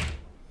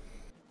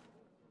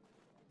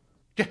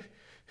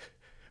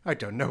 I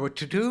don't know what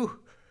to do.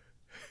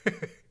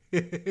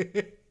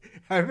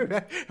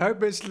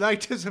 I'm as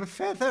light as a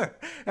feather.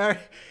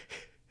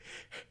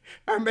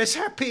 I'm as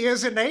happy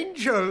as an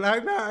angel.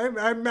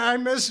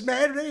 I'm as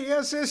merry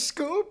as a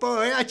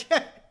schoolboy.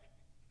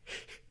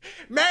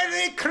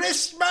 Merry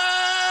Christmas!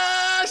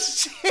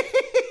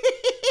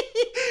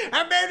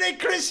 A Merry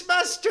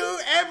Christmas to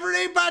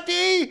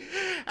everybody,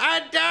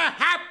 and a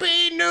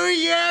Happy New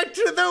Year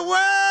to the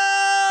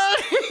world!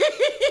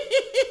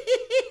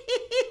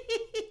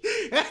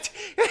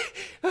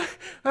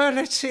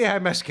 Let's see, I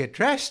must get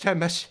dressed. I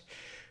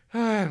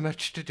have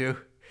much to do.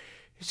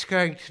 It's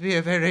going to be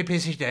a very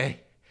busy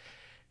day.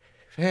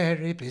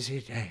 Very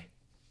busy day.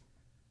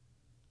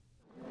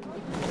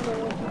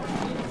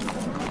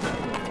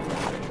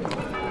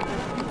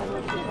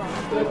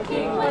 The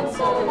King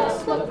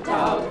Wenceslas looked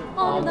out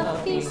on the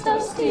feast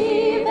of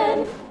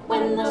Stephen,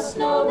 when the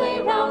snow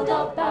lay round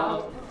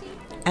about.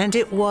 And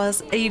it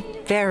was a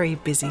very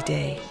busy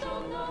day.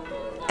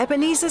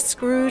 Ebenezer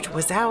Scrooge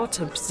was out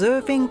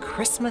observing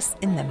Christmas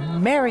in the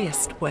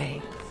merriest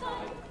way.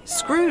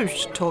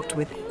 Scrooge talked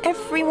with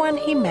everyone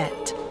he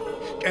met.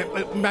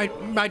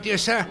 My dear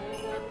sir,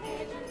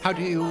 how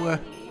do you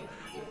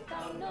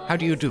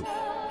do?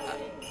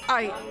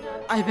 I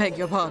beg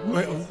your pardon?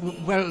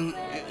 Well,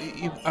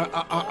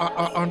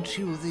 aren't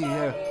you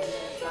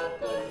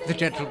the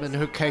gentleman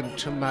who came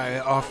to my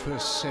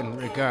office in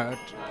regard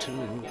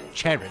to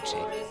charity?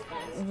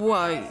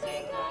 Why,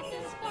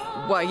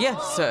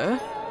 yes, sir.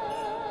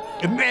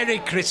 Merry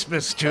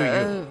Christmas to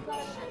you.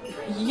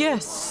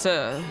 Yes,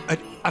 sir.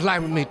 Allow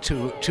me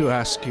to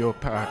ask your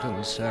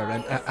pardon,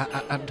 sir,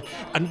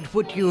 and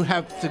would you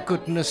have the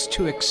goodness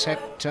to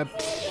accept?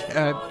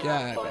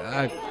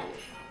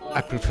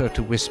 I prefer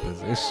to whisper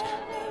this.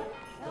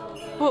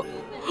 But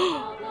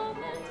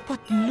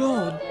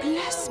Lord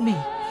bless me,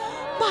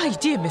 my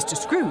dear Mr.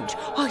 Scrooge,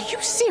 are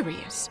you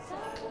serious?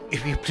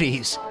 If you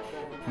please,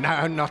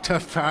 now not a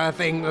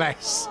farthing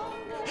less.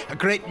 A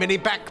great many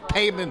back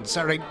payments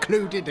are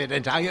included in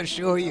it, I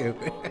assure you.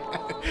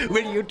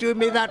 Will you do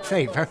me that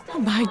favour?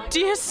 My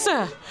dear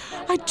sir,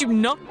 I do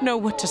not know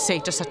what to say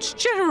to such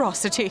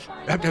generosity.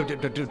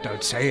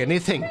 Don't say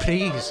anything,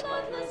 please.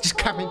 Just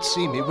come and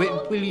see me,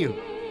 will you?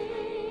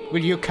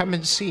 Will you come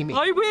and see me?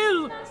 I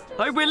will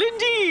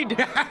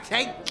indeed.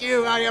 Thank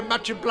you, I am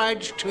much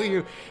obliged to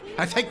you.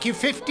 I thank you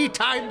 50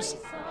 times.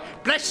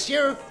 Bless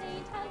you.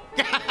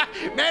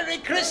 Merry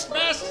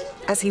Christmas!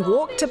 As he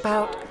walked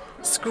about,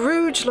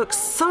 Scrooge looked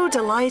so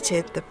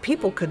delighted that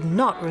people could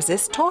not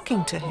resist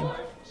talking to him.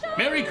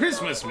 Merry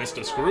Christmas,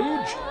 Mr.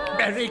 Scrooge.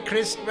 Merry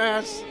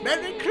Christmas.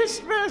 Merry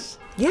Christmas.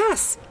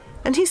 Yes,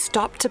 and he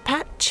stopped to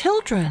pat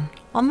children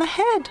on the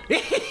head.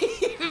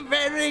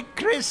 Merry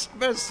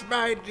Christmas,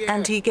 my dear.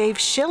 And he gave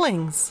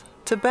shillings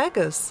to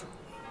beggars.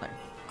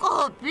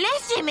 God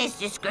bless you,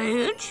 Mr.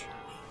 Scrooge.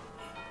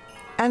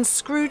 And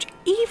Scrooge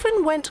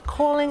even went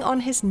calling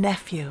on his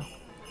nephew.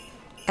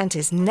 And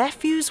his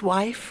nephew's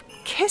wife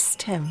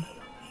kissed him.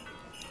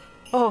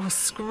 Oh,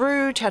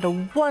 Scrooge had a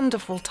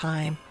wonderful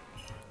time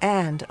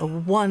and a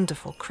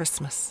wonderful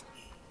Christmas.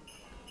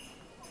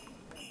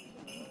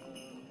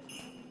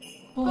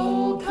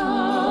 Oh,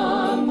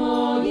 come,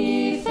 all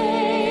ye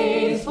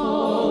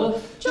faithful,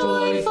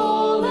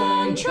 joyful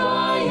and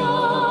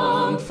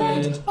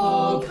triumphant.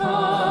 Oh,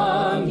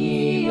 come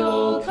ye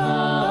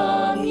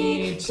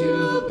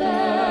to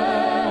Bethlehem.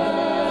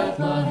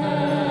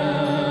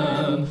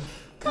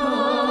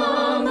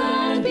 Come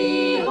and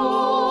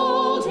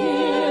behold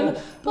him,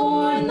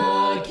 born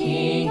the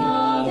King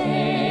of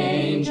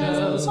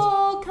angels.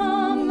 Oh,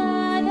 come,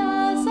 let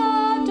us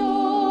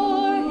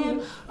adore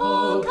him.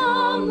 Oh,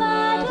 come,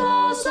 let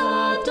us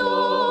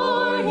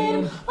adore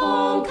him.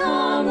 Oh,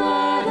 come,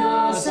 let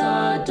us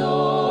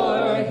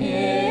adore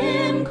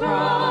him,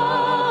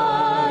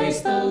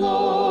 Christ the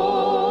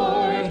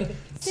Lord.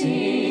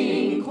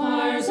 Sing,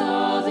 choirs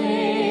of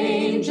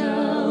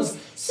angels,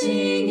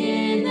 sing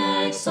in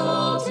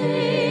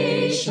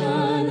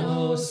exaltation.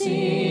 Oh,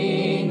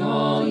 sing,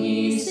 all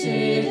ye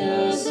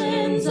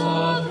citizens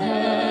of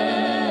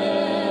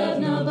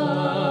heaven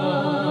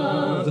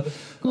above.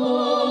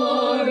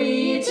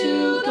 Glory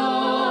to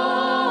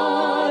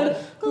God,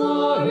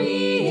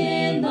 glory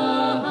in the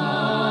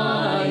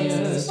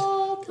highest.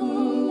 Oh,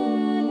 come,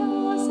 let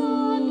us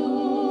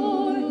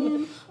adore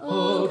him.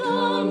 Oh,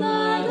 come,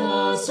 let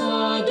us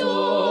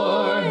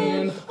adore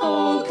him.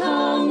 Oh,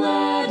 come,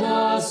 let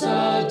us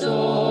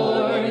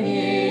adore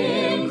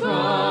him,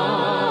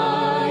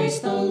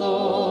 Christ the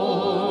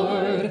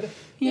Lord.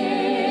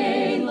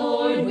 Yea,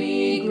 Lord,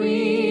 we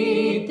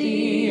greet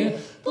thee,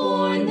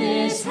 born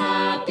this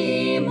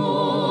happy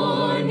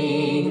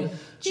morning.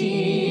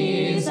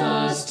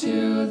 Jesus,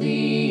 to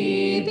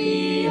thee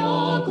be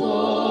all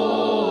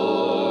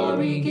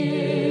glory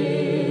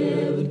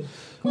given.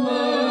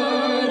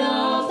 Word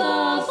of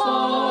the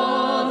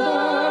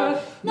Father,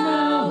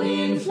 now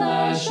in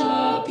flesh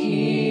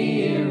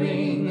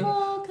appearing.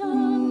 Oh,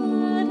 come,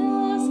 let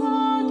us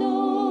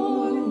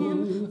adore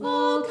him.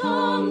 Oh,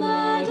 come,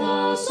 let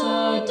us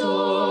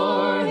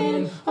adore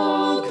him.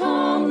 Oh,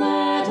 come,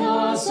 let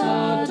us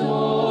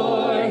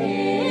adore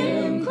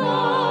him,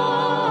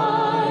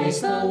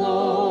 Christ the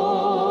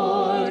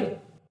Lord.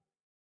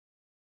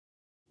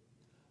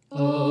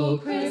 Oh,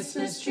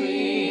 Christmas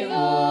tree,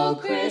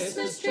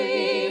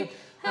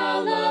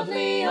 how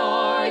lovely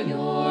are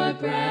your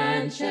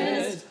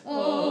branches.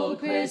 Oh,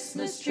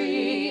 Christmas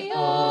tree,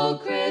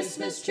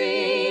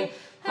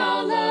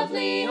 how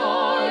lovely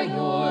are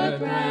your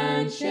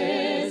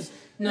branches.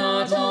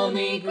 Not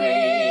only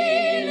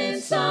green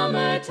in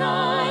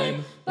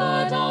summertime,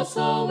 but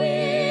also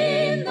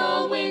in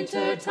the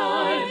winter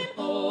time.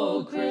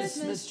 Oh,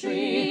 Christmas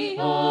tree,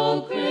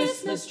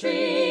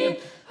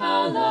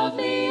 how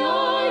lovely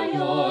are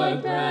your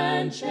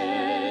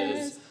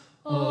branches.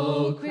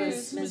 Oh,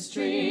 Christmas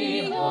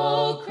tree,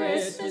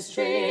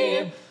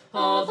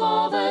 of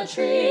all the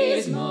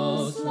trees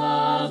most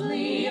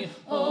lovely.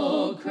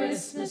 Oh,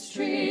 Christmas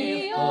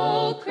tree, of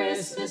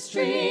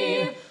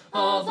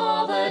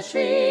all the the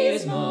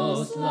trees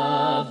most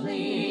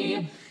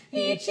lovely.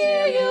 Each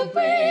year you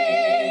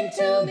bring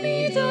to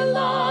me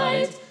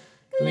delight,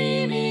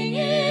 gleaming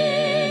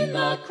in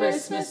the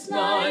Christmas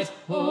night.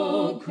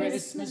 Oh,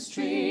 Christmas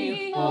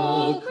tree, of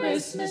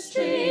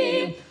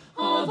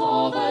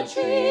all the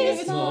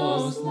trees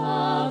most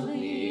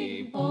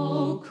lovely.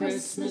 Oh,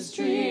 Christmas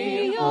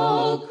tree,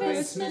 of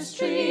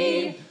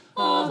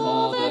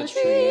all the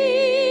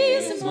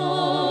trees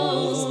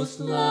most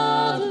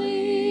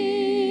lovely.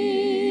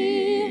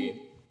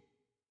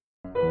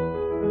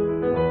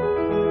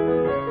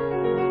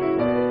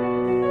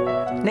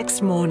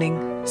 Next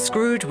morning,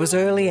 Scrooge was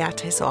early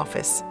at his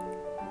office.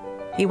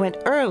 He went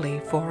early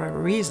for a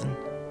reason.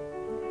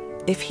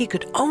 If he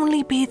could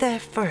only be there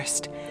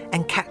first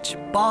and catch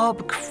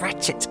Bob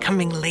Cratchit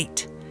coming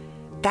late,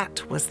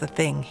 that was the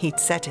thing he'd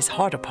set his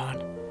heart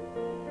upon.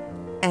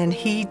 And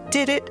he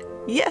did it.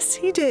 Yes,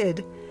 he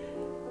did.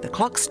 The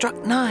clock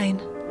struck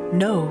 9.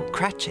 No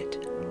Cratchit.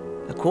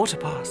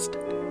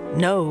 1:15.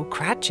 No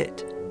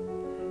Cratchit.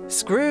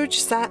 Scrooge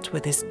sat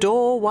with his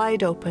door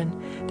wide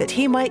open that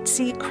he might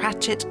see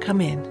Cratchit come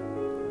in.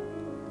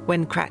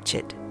 When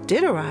Cratchit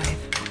did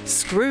arrive,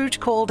 Scrooge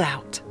called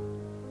out,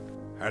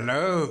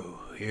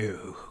 "Hello,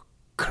 you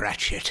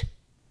Cratchit."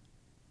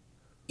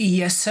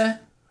 "Yes,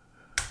 sir?"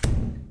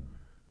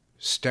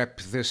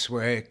 "Step this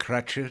way,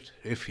 Cratchit,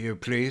 if you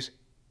please."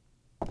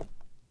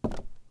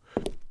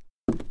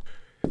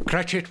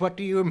 "Cratchit, what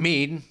do you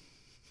mean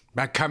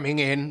by coming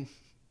in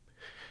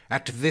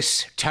at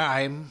this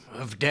time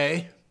of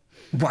day?"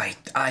 "Why,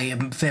 I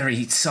am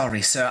very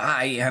sorry, sir.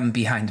 I am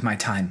behind my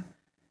time."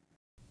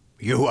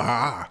 "You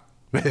are?"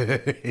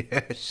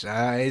 "Yes,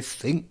 I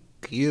think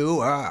you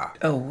are."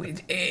 "Oh,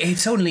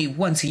 it's only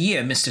once a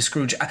year, Mr.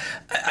 Scrooge.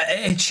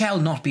 It shall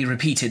not be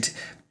repeated.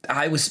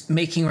 I was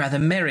making rather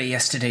merry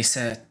yesterday,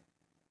 sir."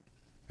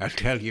 "I'll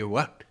tell you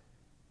what,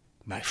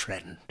 my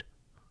friend.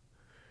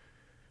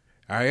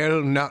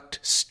 I'll not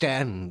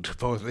stand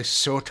for this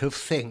sort of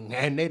thing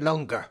any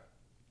longer.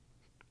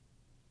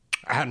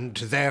 And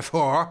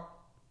therefore,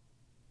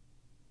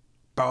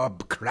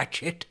 Bob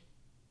Cratchit,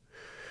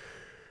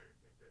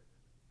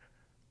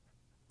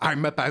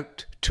 I'm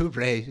about to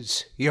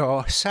raise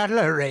your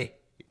salary."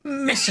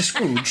 "Mr.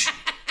 Scrooge,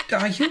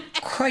 are you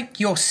quite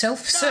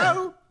yourself,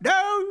 sir?"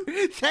 No,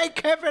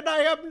 thank heaven I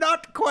am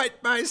not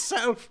quite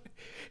myself.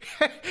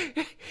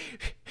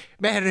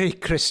 Merry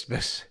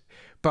Christmas,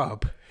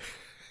 Bob.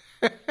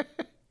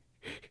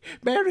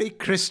 Merry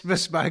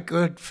Christmas, my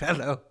good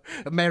fellow.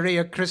 A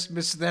merrier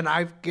Christmas than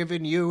I've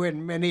given you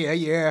in many a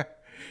year.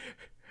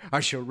 I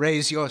shall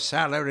raise your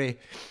salary,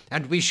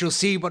 and we shall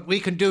see what we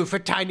can do for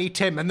Tiny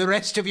Tim and the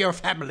rest of your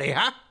family,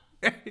 huh?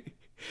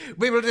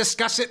 We will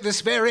discuss it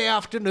this very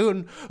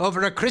afternoon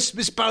over a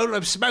Christmas bowl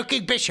of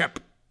smoking bishop.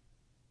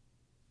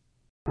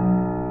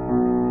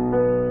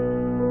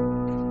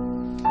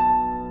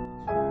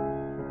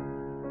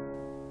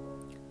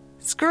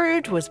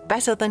 Scrooge was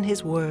better than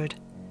his word.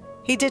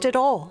 He did it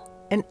all,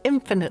 and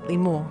infinitely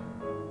more.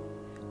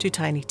 To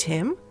Tiny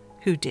Tim,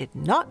 who did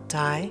not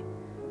die,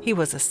 he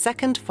was a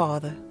second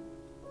father.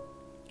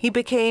 He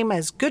became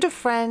as good a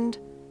friend,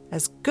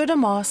 as good a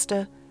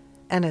master,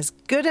 and as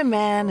good a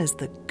man as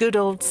the good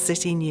old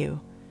city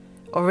knew,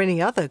 or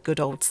any other good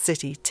old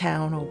city,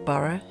 town, or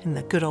borough in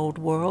the good old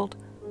world.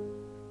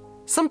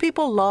 Some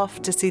people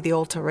laughed to see the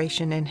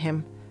alteration in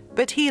him,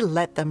 but he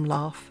let them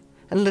laugh,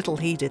 and little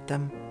heeded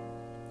them.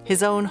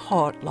 His own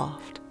heart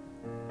laughed.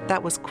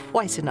 That was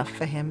quite enough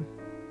for him.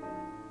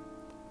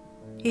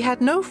 He had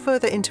no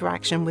further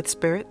interaction with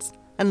spirits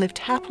and lived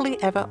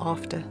happily ever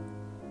after.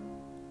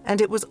 And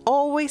it was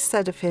always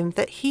said of him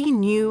that he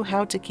knew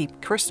how to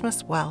keep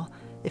Christmas well,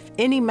 if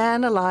any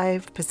man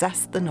alive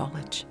possessed the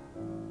knowledge.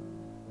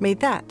 May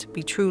that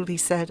be truly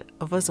said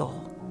of us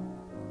all.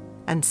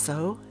 And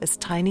so, as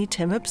Tiny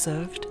Tim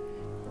observed,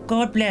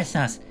 God bless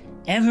us,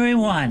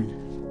 everyone.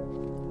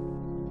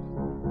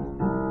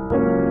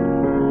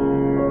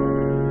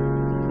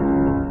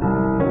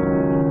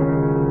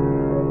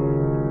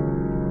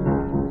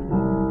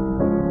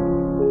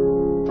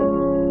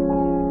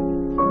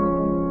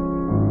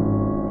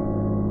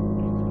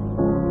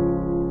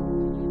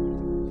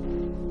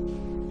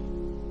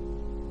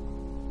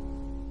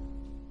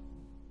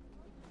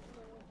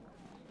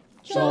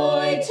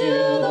 Joy to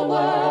the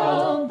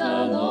world,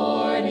 the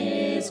Lord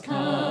is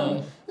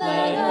come.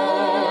 Let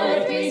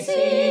earth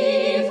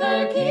receive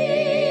her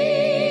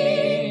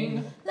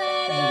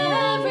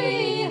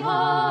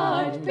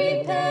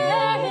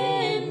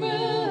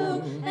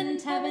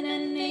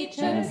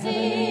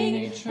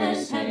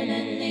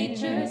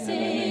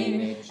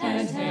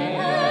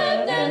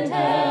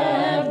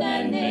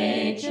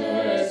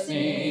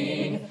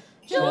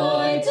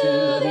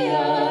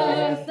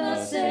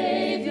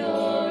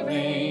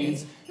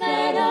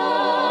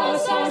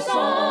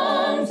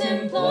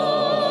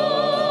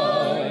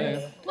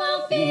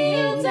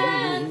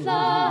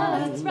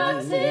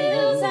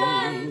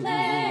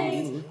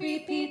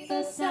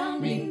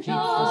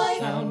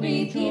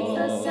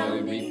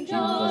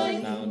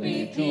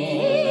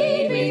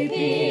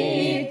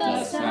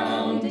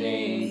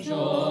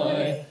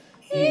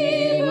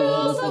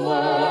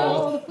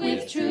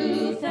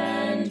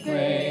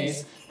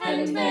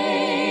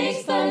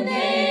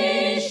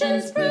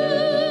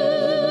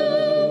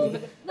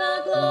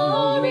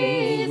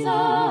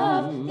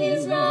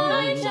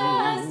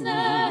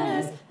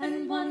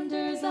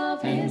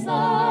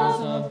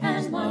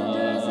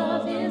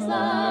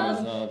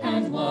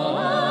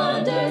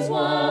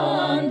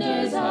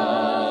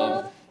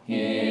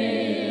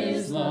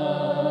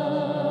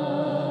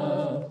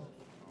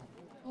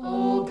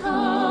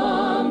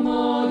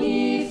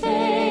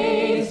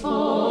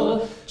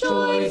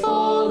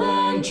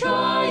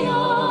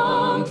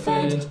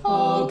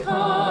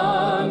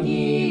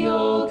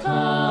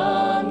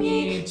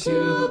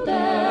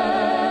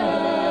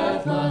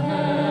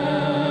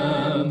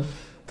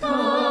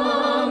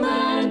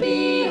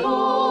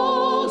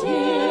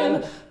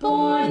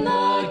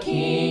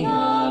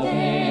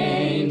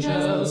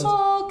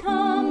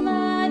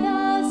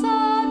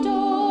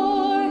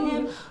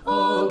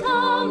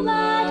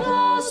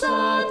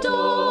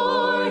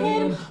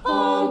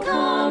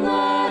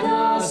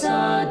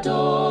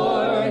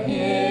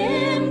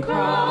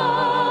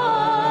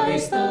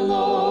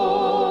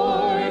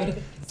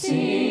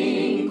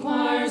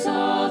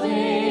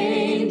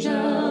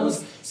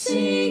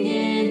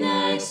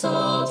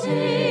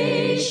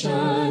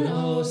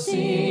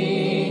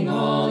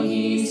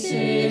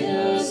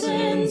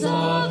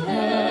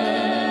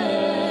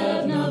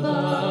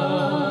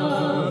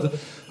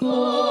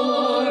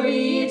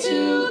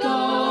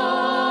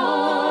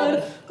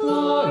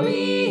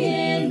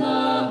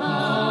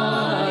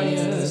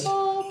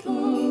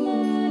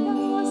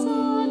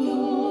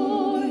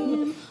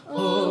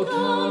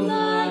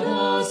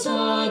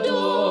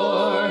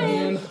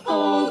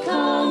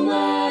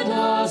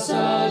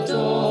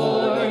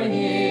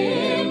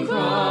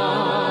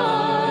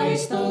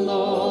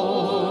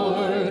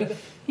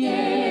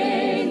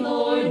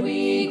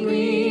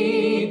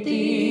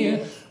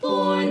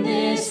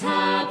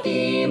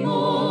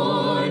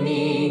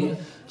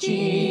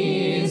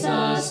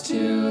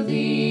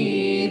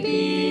thee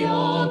be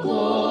all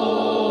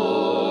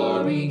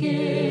glory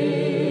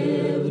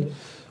given.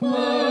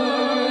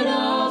 Word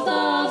of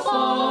the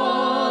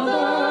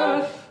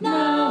Father,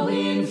 now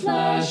in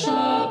flesh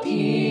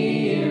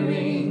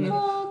appearing.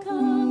 Oh,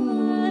 come,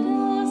 let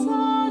us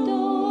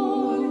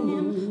adore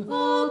him.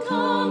 Oh,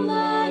 come,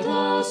 let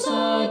us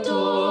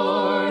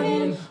adore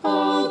him.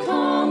 Oh,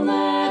 come,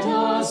 let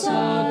us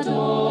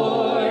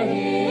adore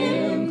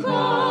him,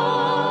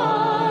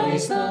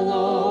 Christ the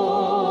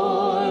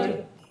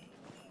Lord.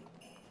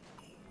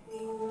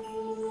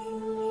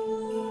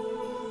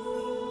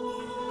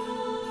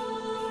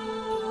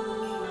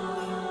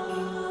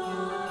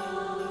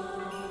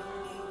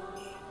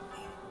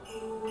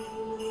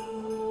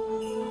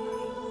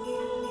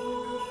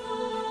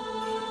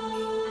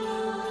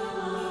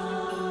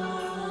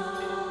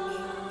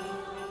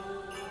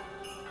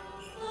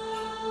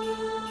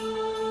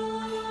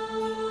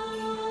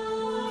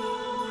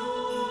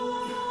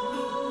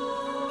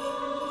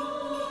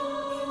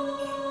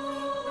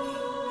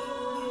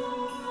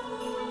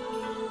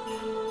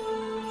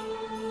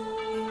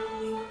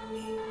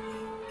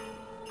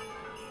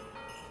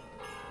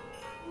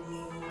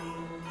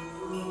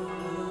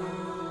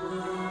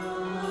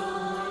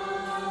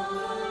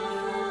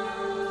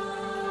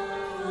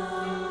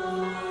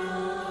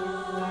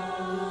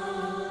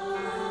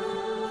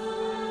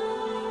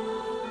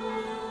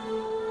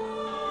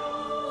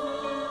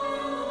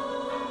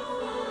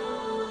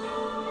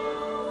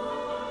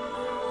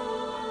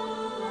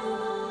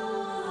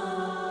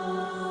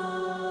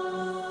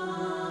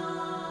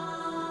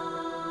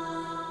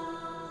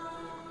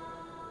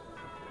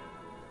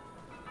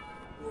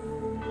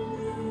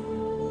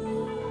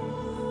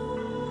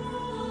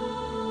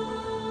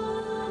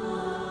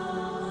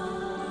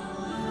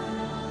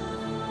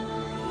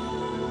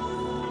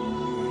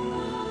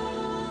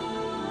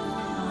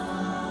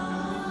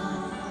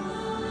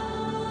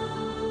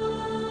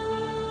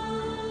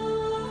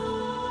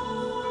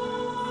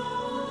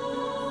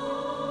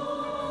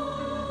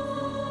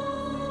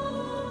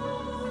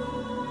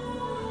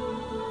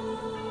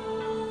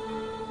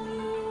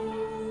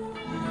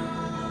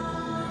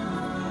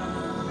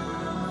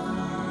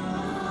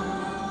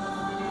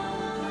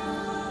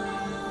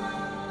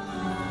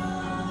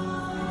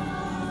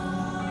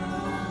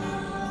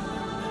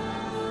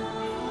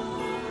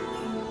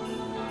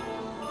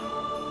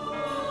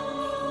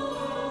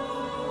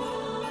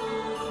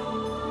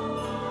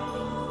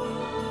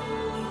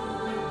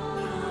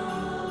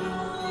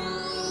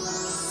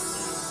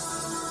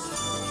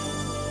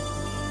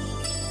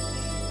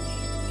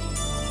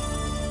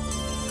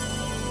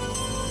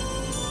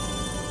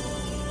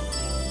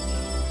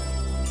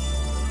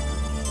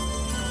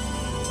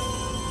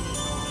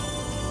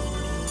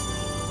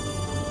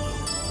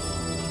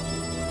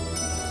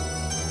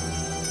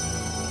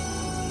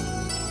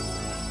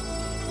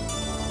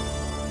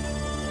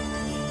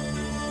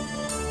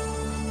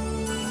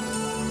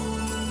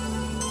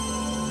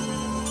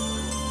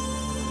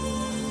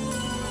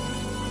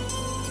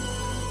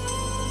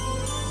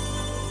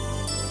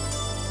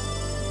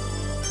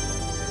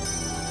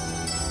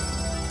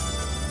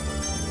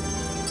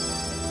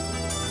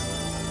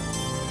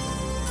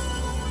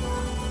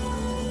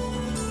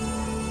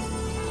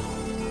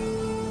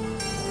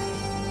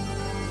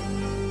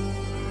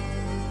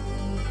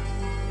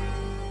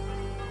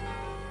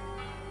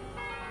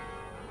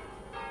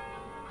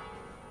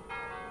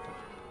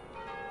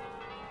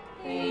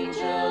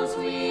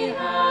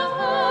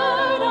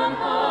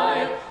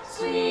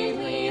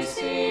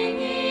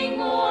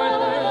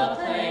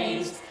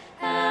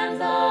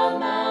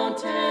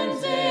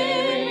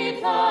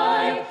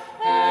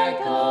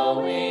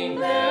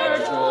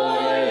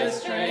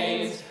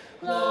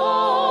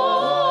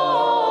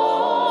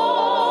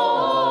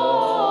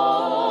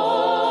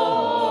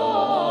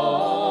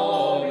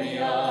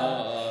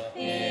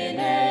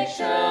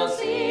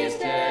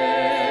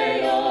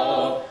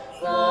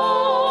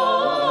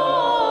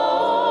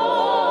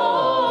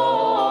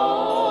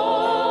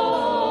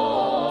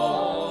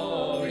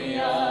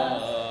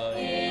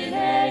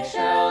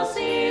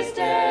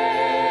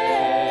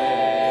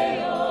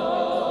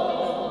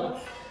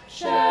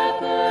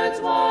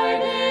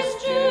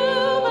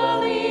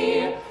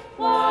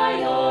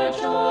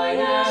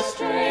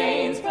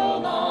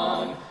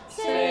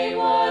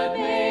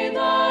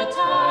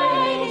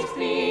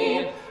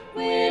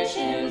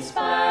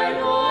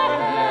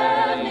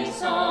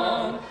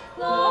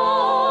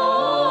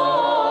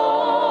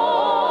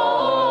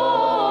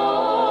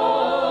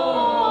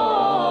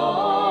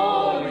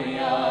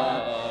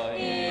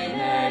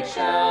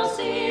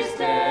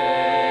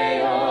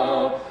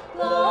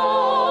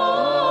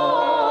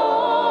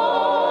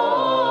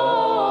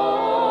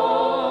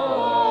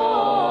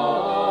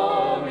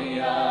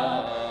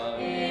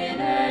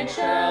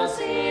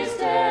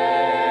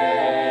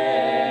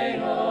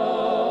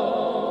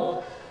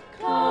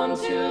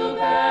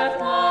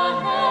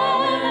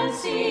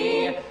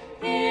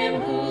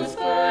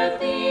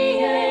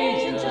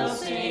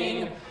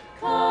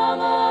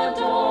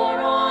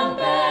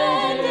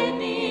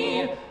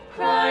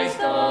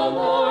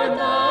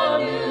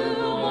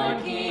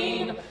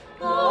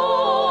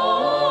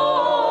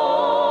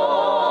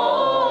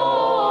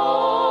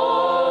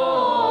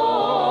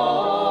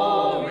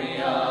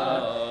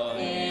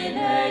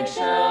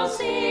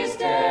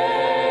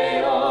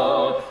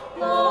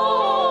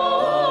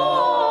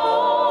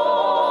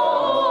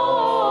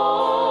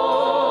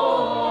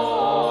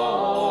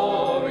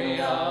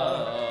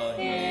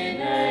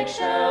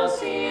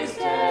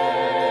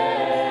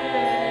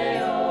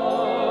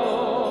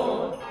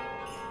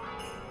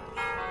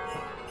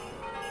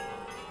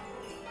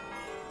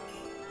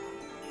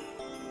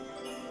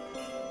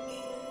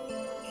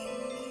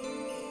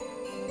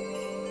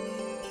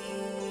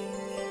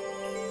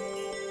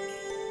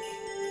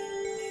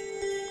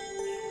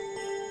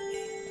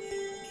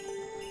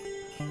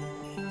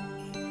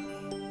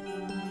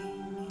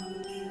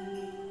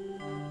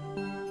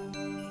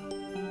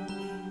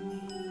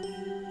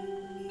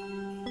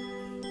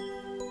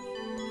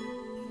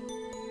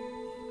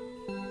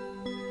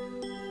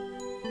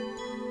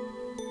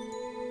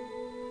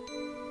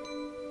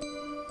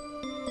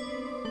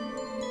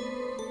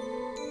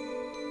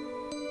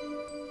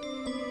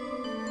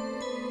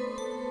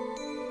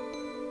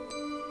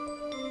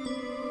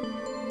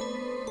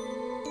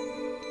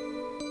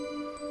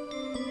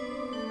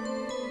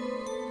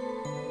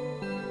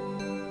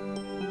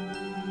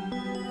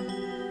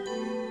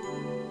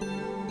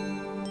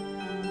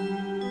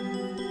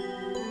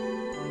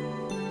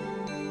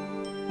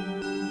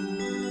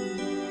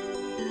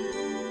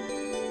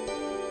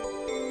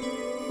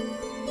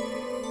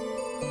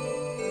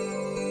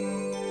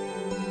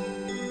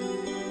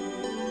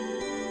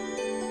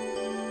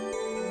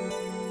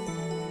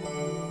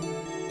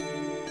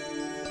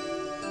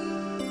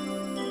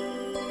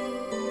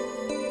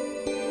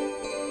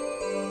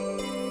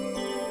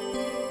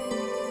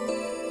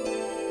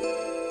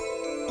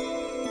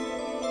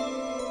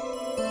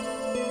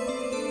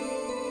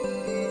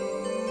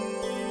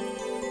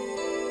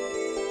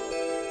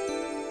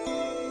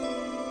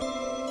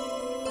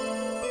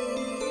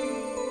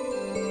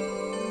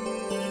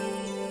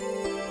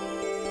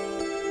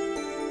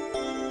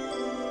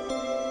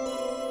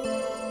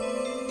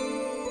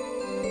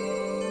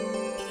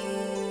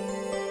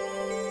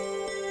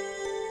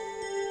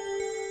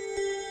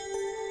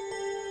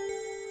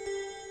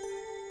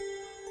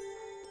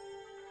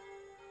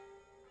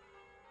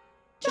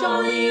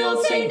 Jolly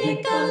old St.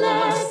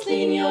 Nicholas,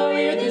 lean your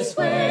ear this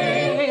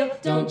way.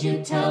 Don't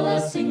you tell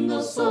a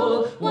single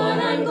soul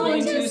what I'm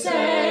going to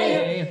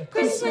say.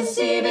 Christmas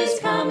Eve is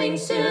coming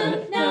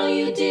soon, now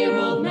you dear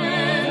old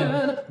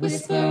man.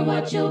 Whisper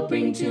what you'll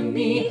bring to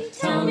me,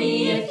 tell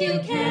me if you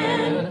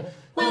can.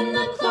 When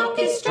the clock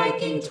is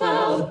striking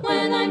 12,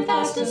 when I'm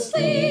fast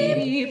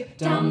asleep,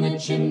 down the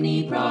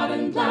chimney broad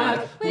and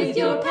black, with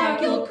your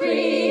pack you'll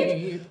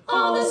creep.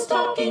 All the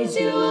stockings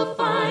you will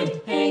find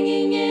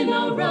hanging in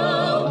a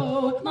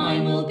row.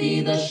 Mine will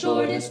be the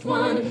shortest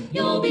one,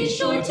 you'll be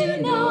sure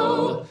to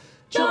know.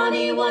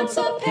 Johnny wants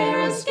a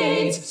pair of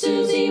skates,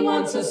 Susie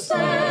wants a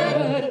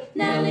sled,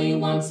 Nellie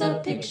wants a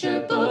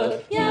picture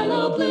book,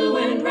 yellow, blue,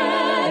 and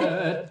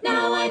red.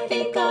 Now I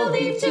think I'll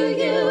leave to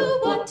you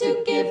what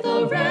to give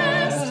the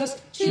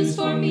rest. Choose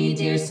for me,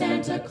 dear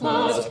Santa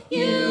Claus,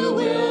 you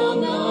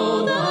will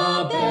know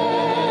the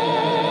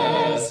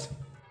best.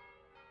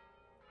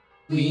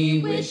 We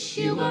wish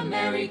you a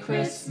Merry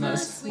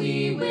Christmas,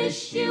 we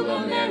wish you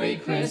a Merry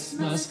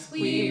Christmas,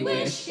 we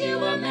wish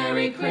you a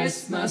Merry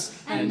Christmas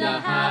and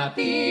a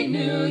Happy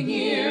New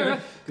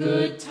Year.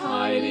 Good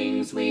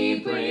tidings we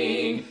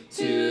bring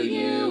to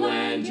you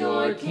and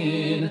your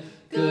kin.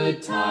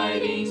 Good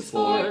tidings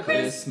for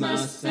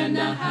Christmas and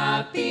a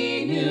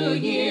Happy New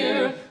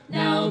Year.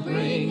 Now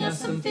bring us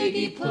some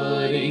figgy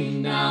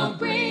pudding, now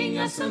bring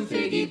us some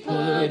figgy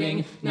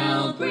pudding,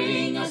 now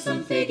bring us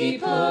some figgy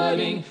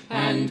pudding,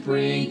 and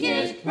bring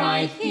it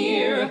right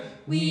here.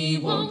 We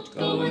won't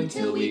go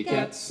until we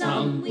get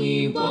some,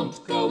 we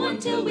won't go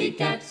until we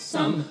get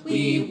some,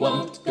 we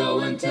won't go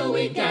until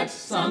we get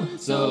some,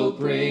 so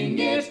bring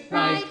it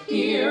right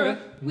here.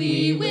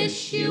 We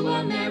wish you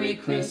a Merry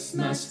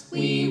Christmas,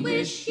 we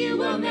wish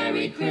you a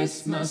Merry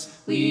Christmas,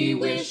 we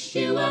wish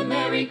you a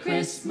Merry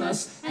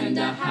Christmas and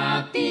a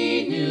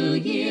Happy New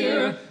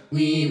Year.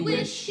 We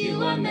wish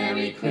you a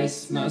Merry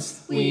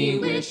Christmas, we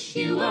wish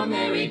you a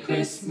Merry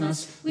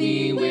Christmas,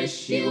 we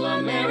wish you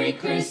a Merry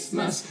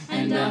Christmas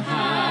and a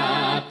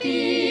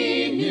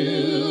Happy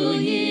New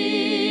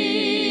Year.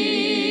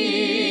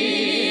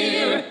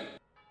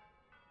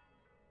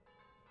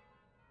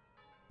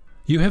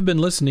 You have been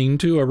listening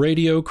to a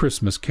radio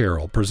Christmas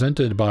carol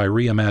presented by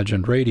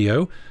Reimagined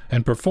Radio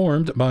and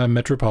performed by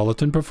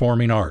Metropolitan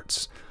Performing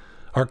Arts.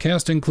 Our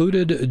cast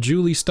included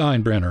Julie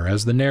Steinbrenner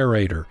as the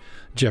narrator,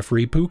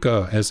 Jeffrey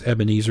Puka as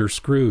Ebenezer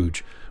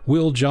Scrooge,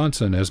 Will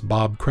Johnson as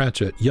Bob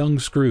Cratchit, young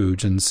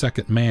Scrooge and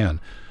second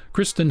man,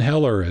 Kristen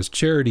Heller as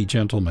Charity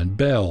Gentleman,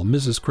 Belle,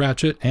 Mrs.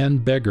 Cratchit,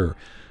 and Beggar,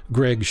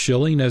 Greg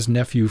Schilling as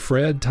Nephew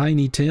Fred,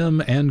 Tiny Tim,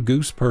 and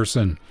Goose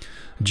Person,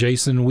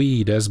 Jason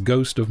Weed as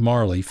Ghost of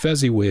Marley,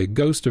 Fezziwig,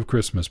 Ghost of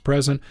Christmas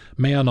Present,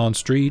 Man on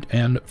Street,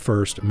 and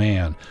First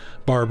Man,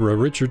 Barbara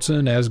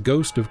Richardson as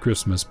Ghost of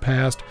Christmas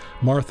Past,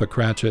 Martha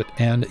Cratchit,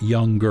 and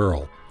Young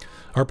Girl.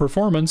 Our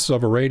performance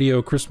of A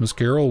Radio Christmas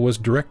Carol was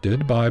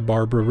directed by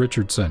Barbara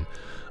Richardson.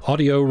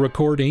 Audio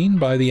recording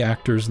by the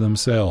actors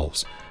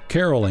themselves.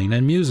 Caroling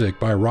and music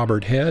by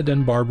Robert Head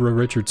and Barbara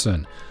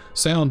Richardson.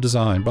 Sound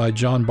design by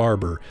John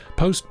Barber.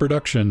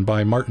 Post-production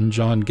by Martin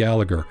John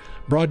Gallagher.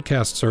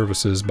 Broadcast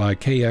services by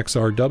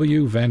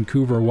KXRW,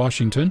 Vancouver,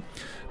 Washington.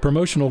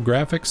 Promotional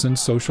graphics and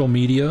social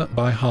media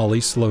by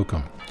Holly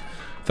Slocum.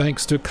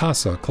 Thanks to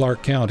CASA,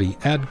 Clark County,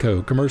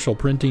 ADCO, Commercial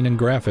Printing and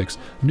Graphics,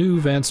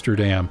 New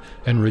Amsterdam,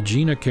 and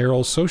Regina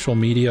Carroll Social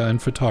Media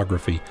and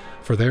Photography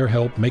for their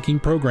help making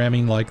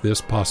programming like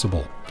this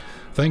possible.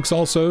 Thanks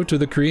also to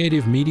the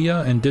Creative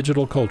Media and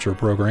Digital Culture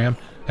Program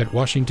at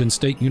Washington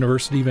State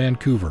University,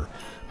 Vancouver,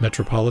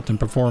 Metropolitan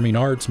Performing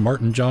Arts,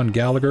 Martin John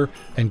Gallagher,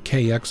 and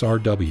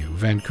KXRW,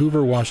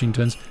 Vancouver,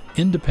 Washington's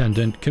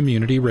independent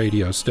community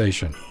radio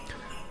station.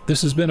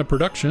 This has been a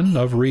production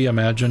of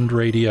Reimagined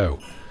Radio.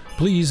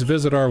 Please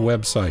visit our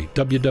website,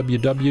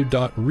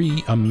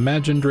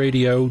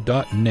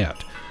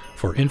 www.reimaginedradio.net,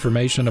 for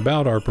information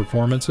about our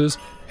performances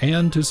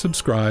and to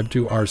subscribe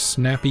to our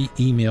snappy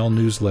email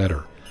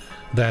newsletter.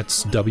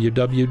 That's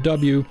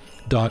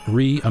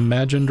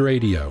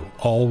www.reimaginedradio,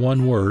 all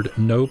one word,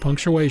 no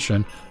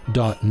punctuation,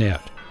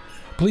 .net.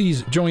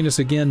 Please join us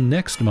again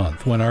next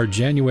month when our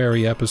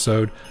January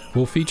episode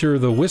will feature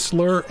The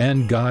Whistler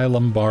and Guy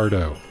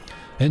Lombardo.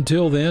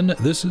 Until then,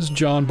 this is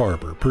John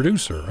Barber,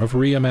 producer of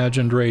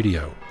Reimagined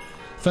Radio.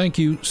 Thank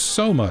you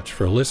so much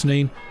for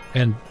listening,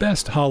 and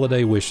best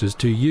holiday wishes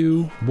to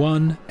you,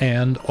 one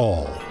and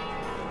all.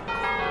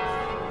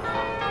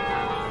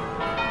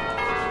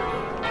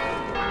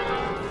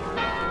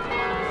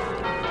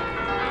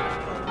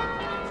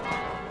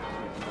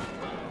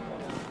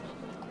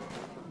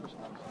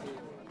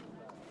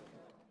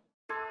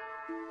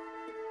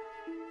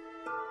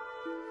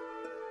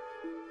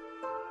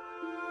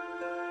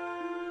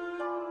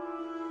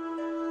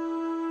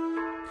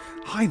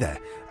 Hi there.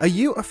 Are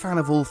you a fan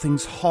of all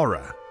things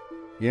horror?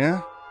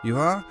 Yeah? You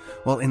are?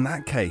 Well, in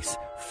that case,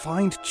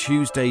 find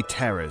Tuesday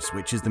Terrors,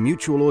 which is the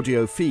Mutual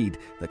audio feed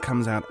that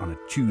comes out on a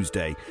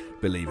Tuesday,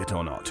 believe it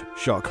or not.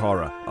 Shock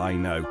horror, I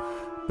know.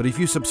 But if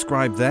you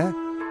subscribe there,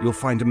 you'll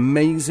find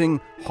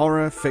amazing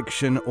horror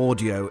fiction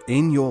audio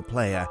in your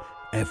player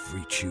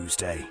every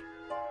Tuesday.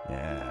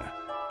 Yeah.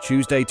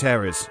 Tuesday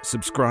Terrors.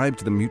 Subscribe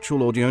to the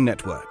Mutual Audio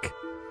Network.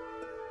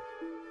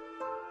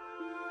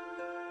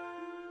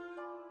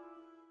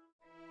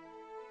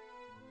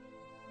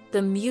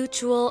 The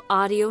Mutual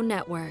Audio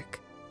Network.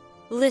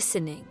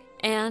 Listening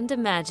and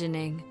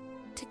imagining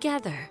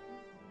together.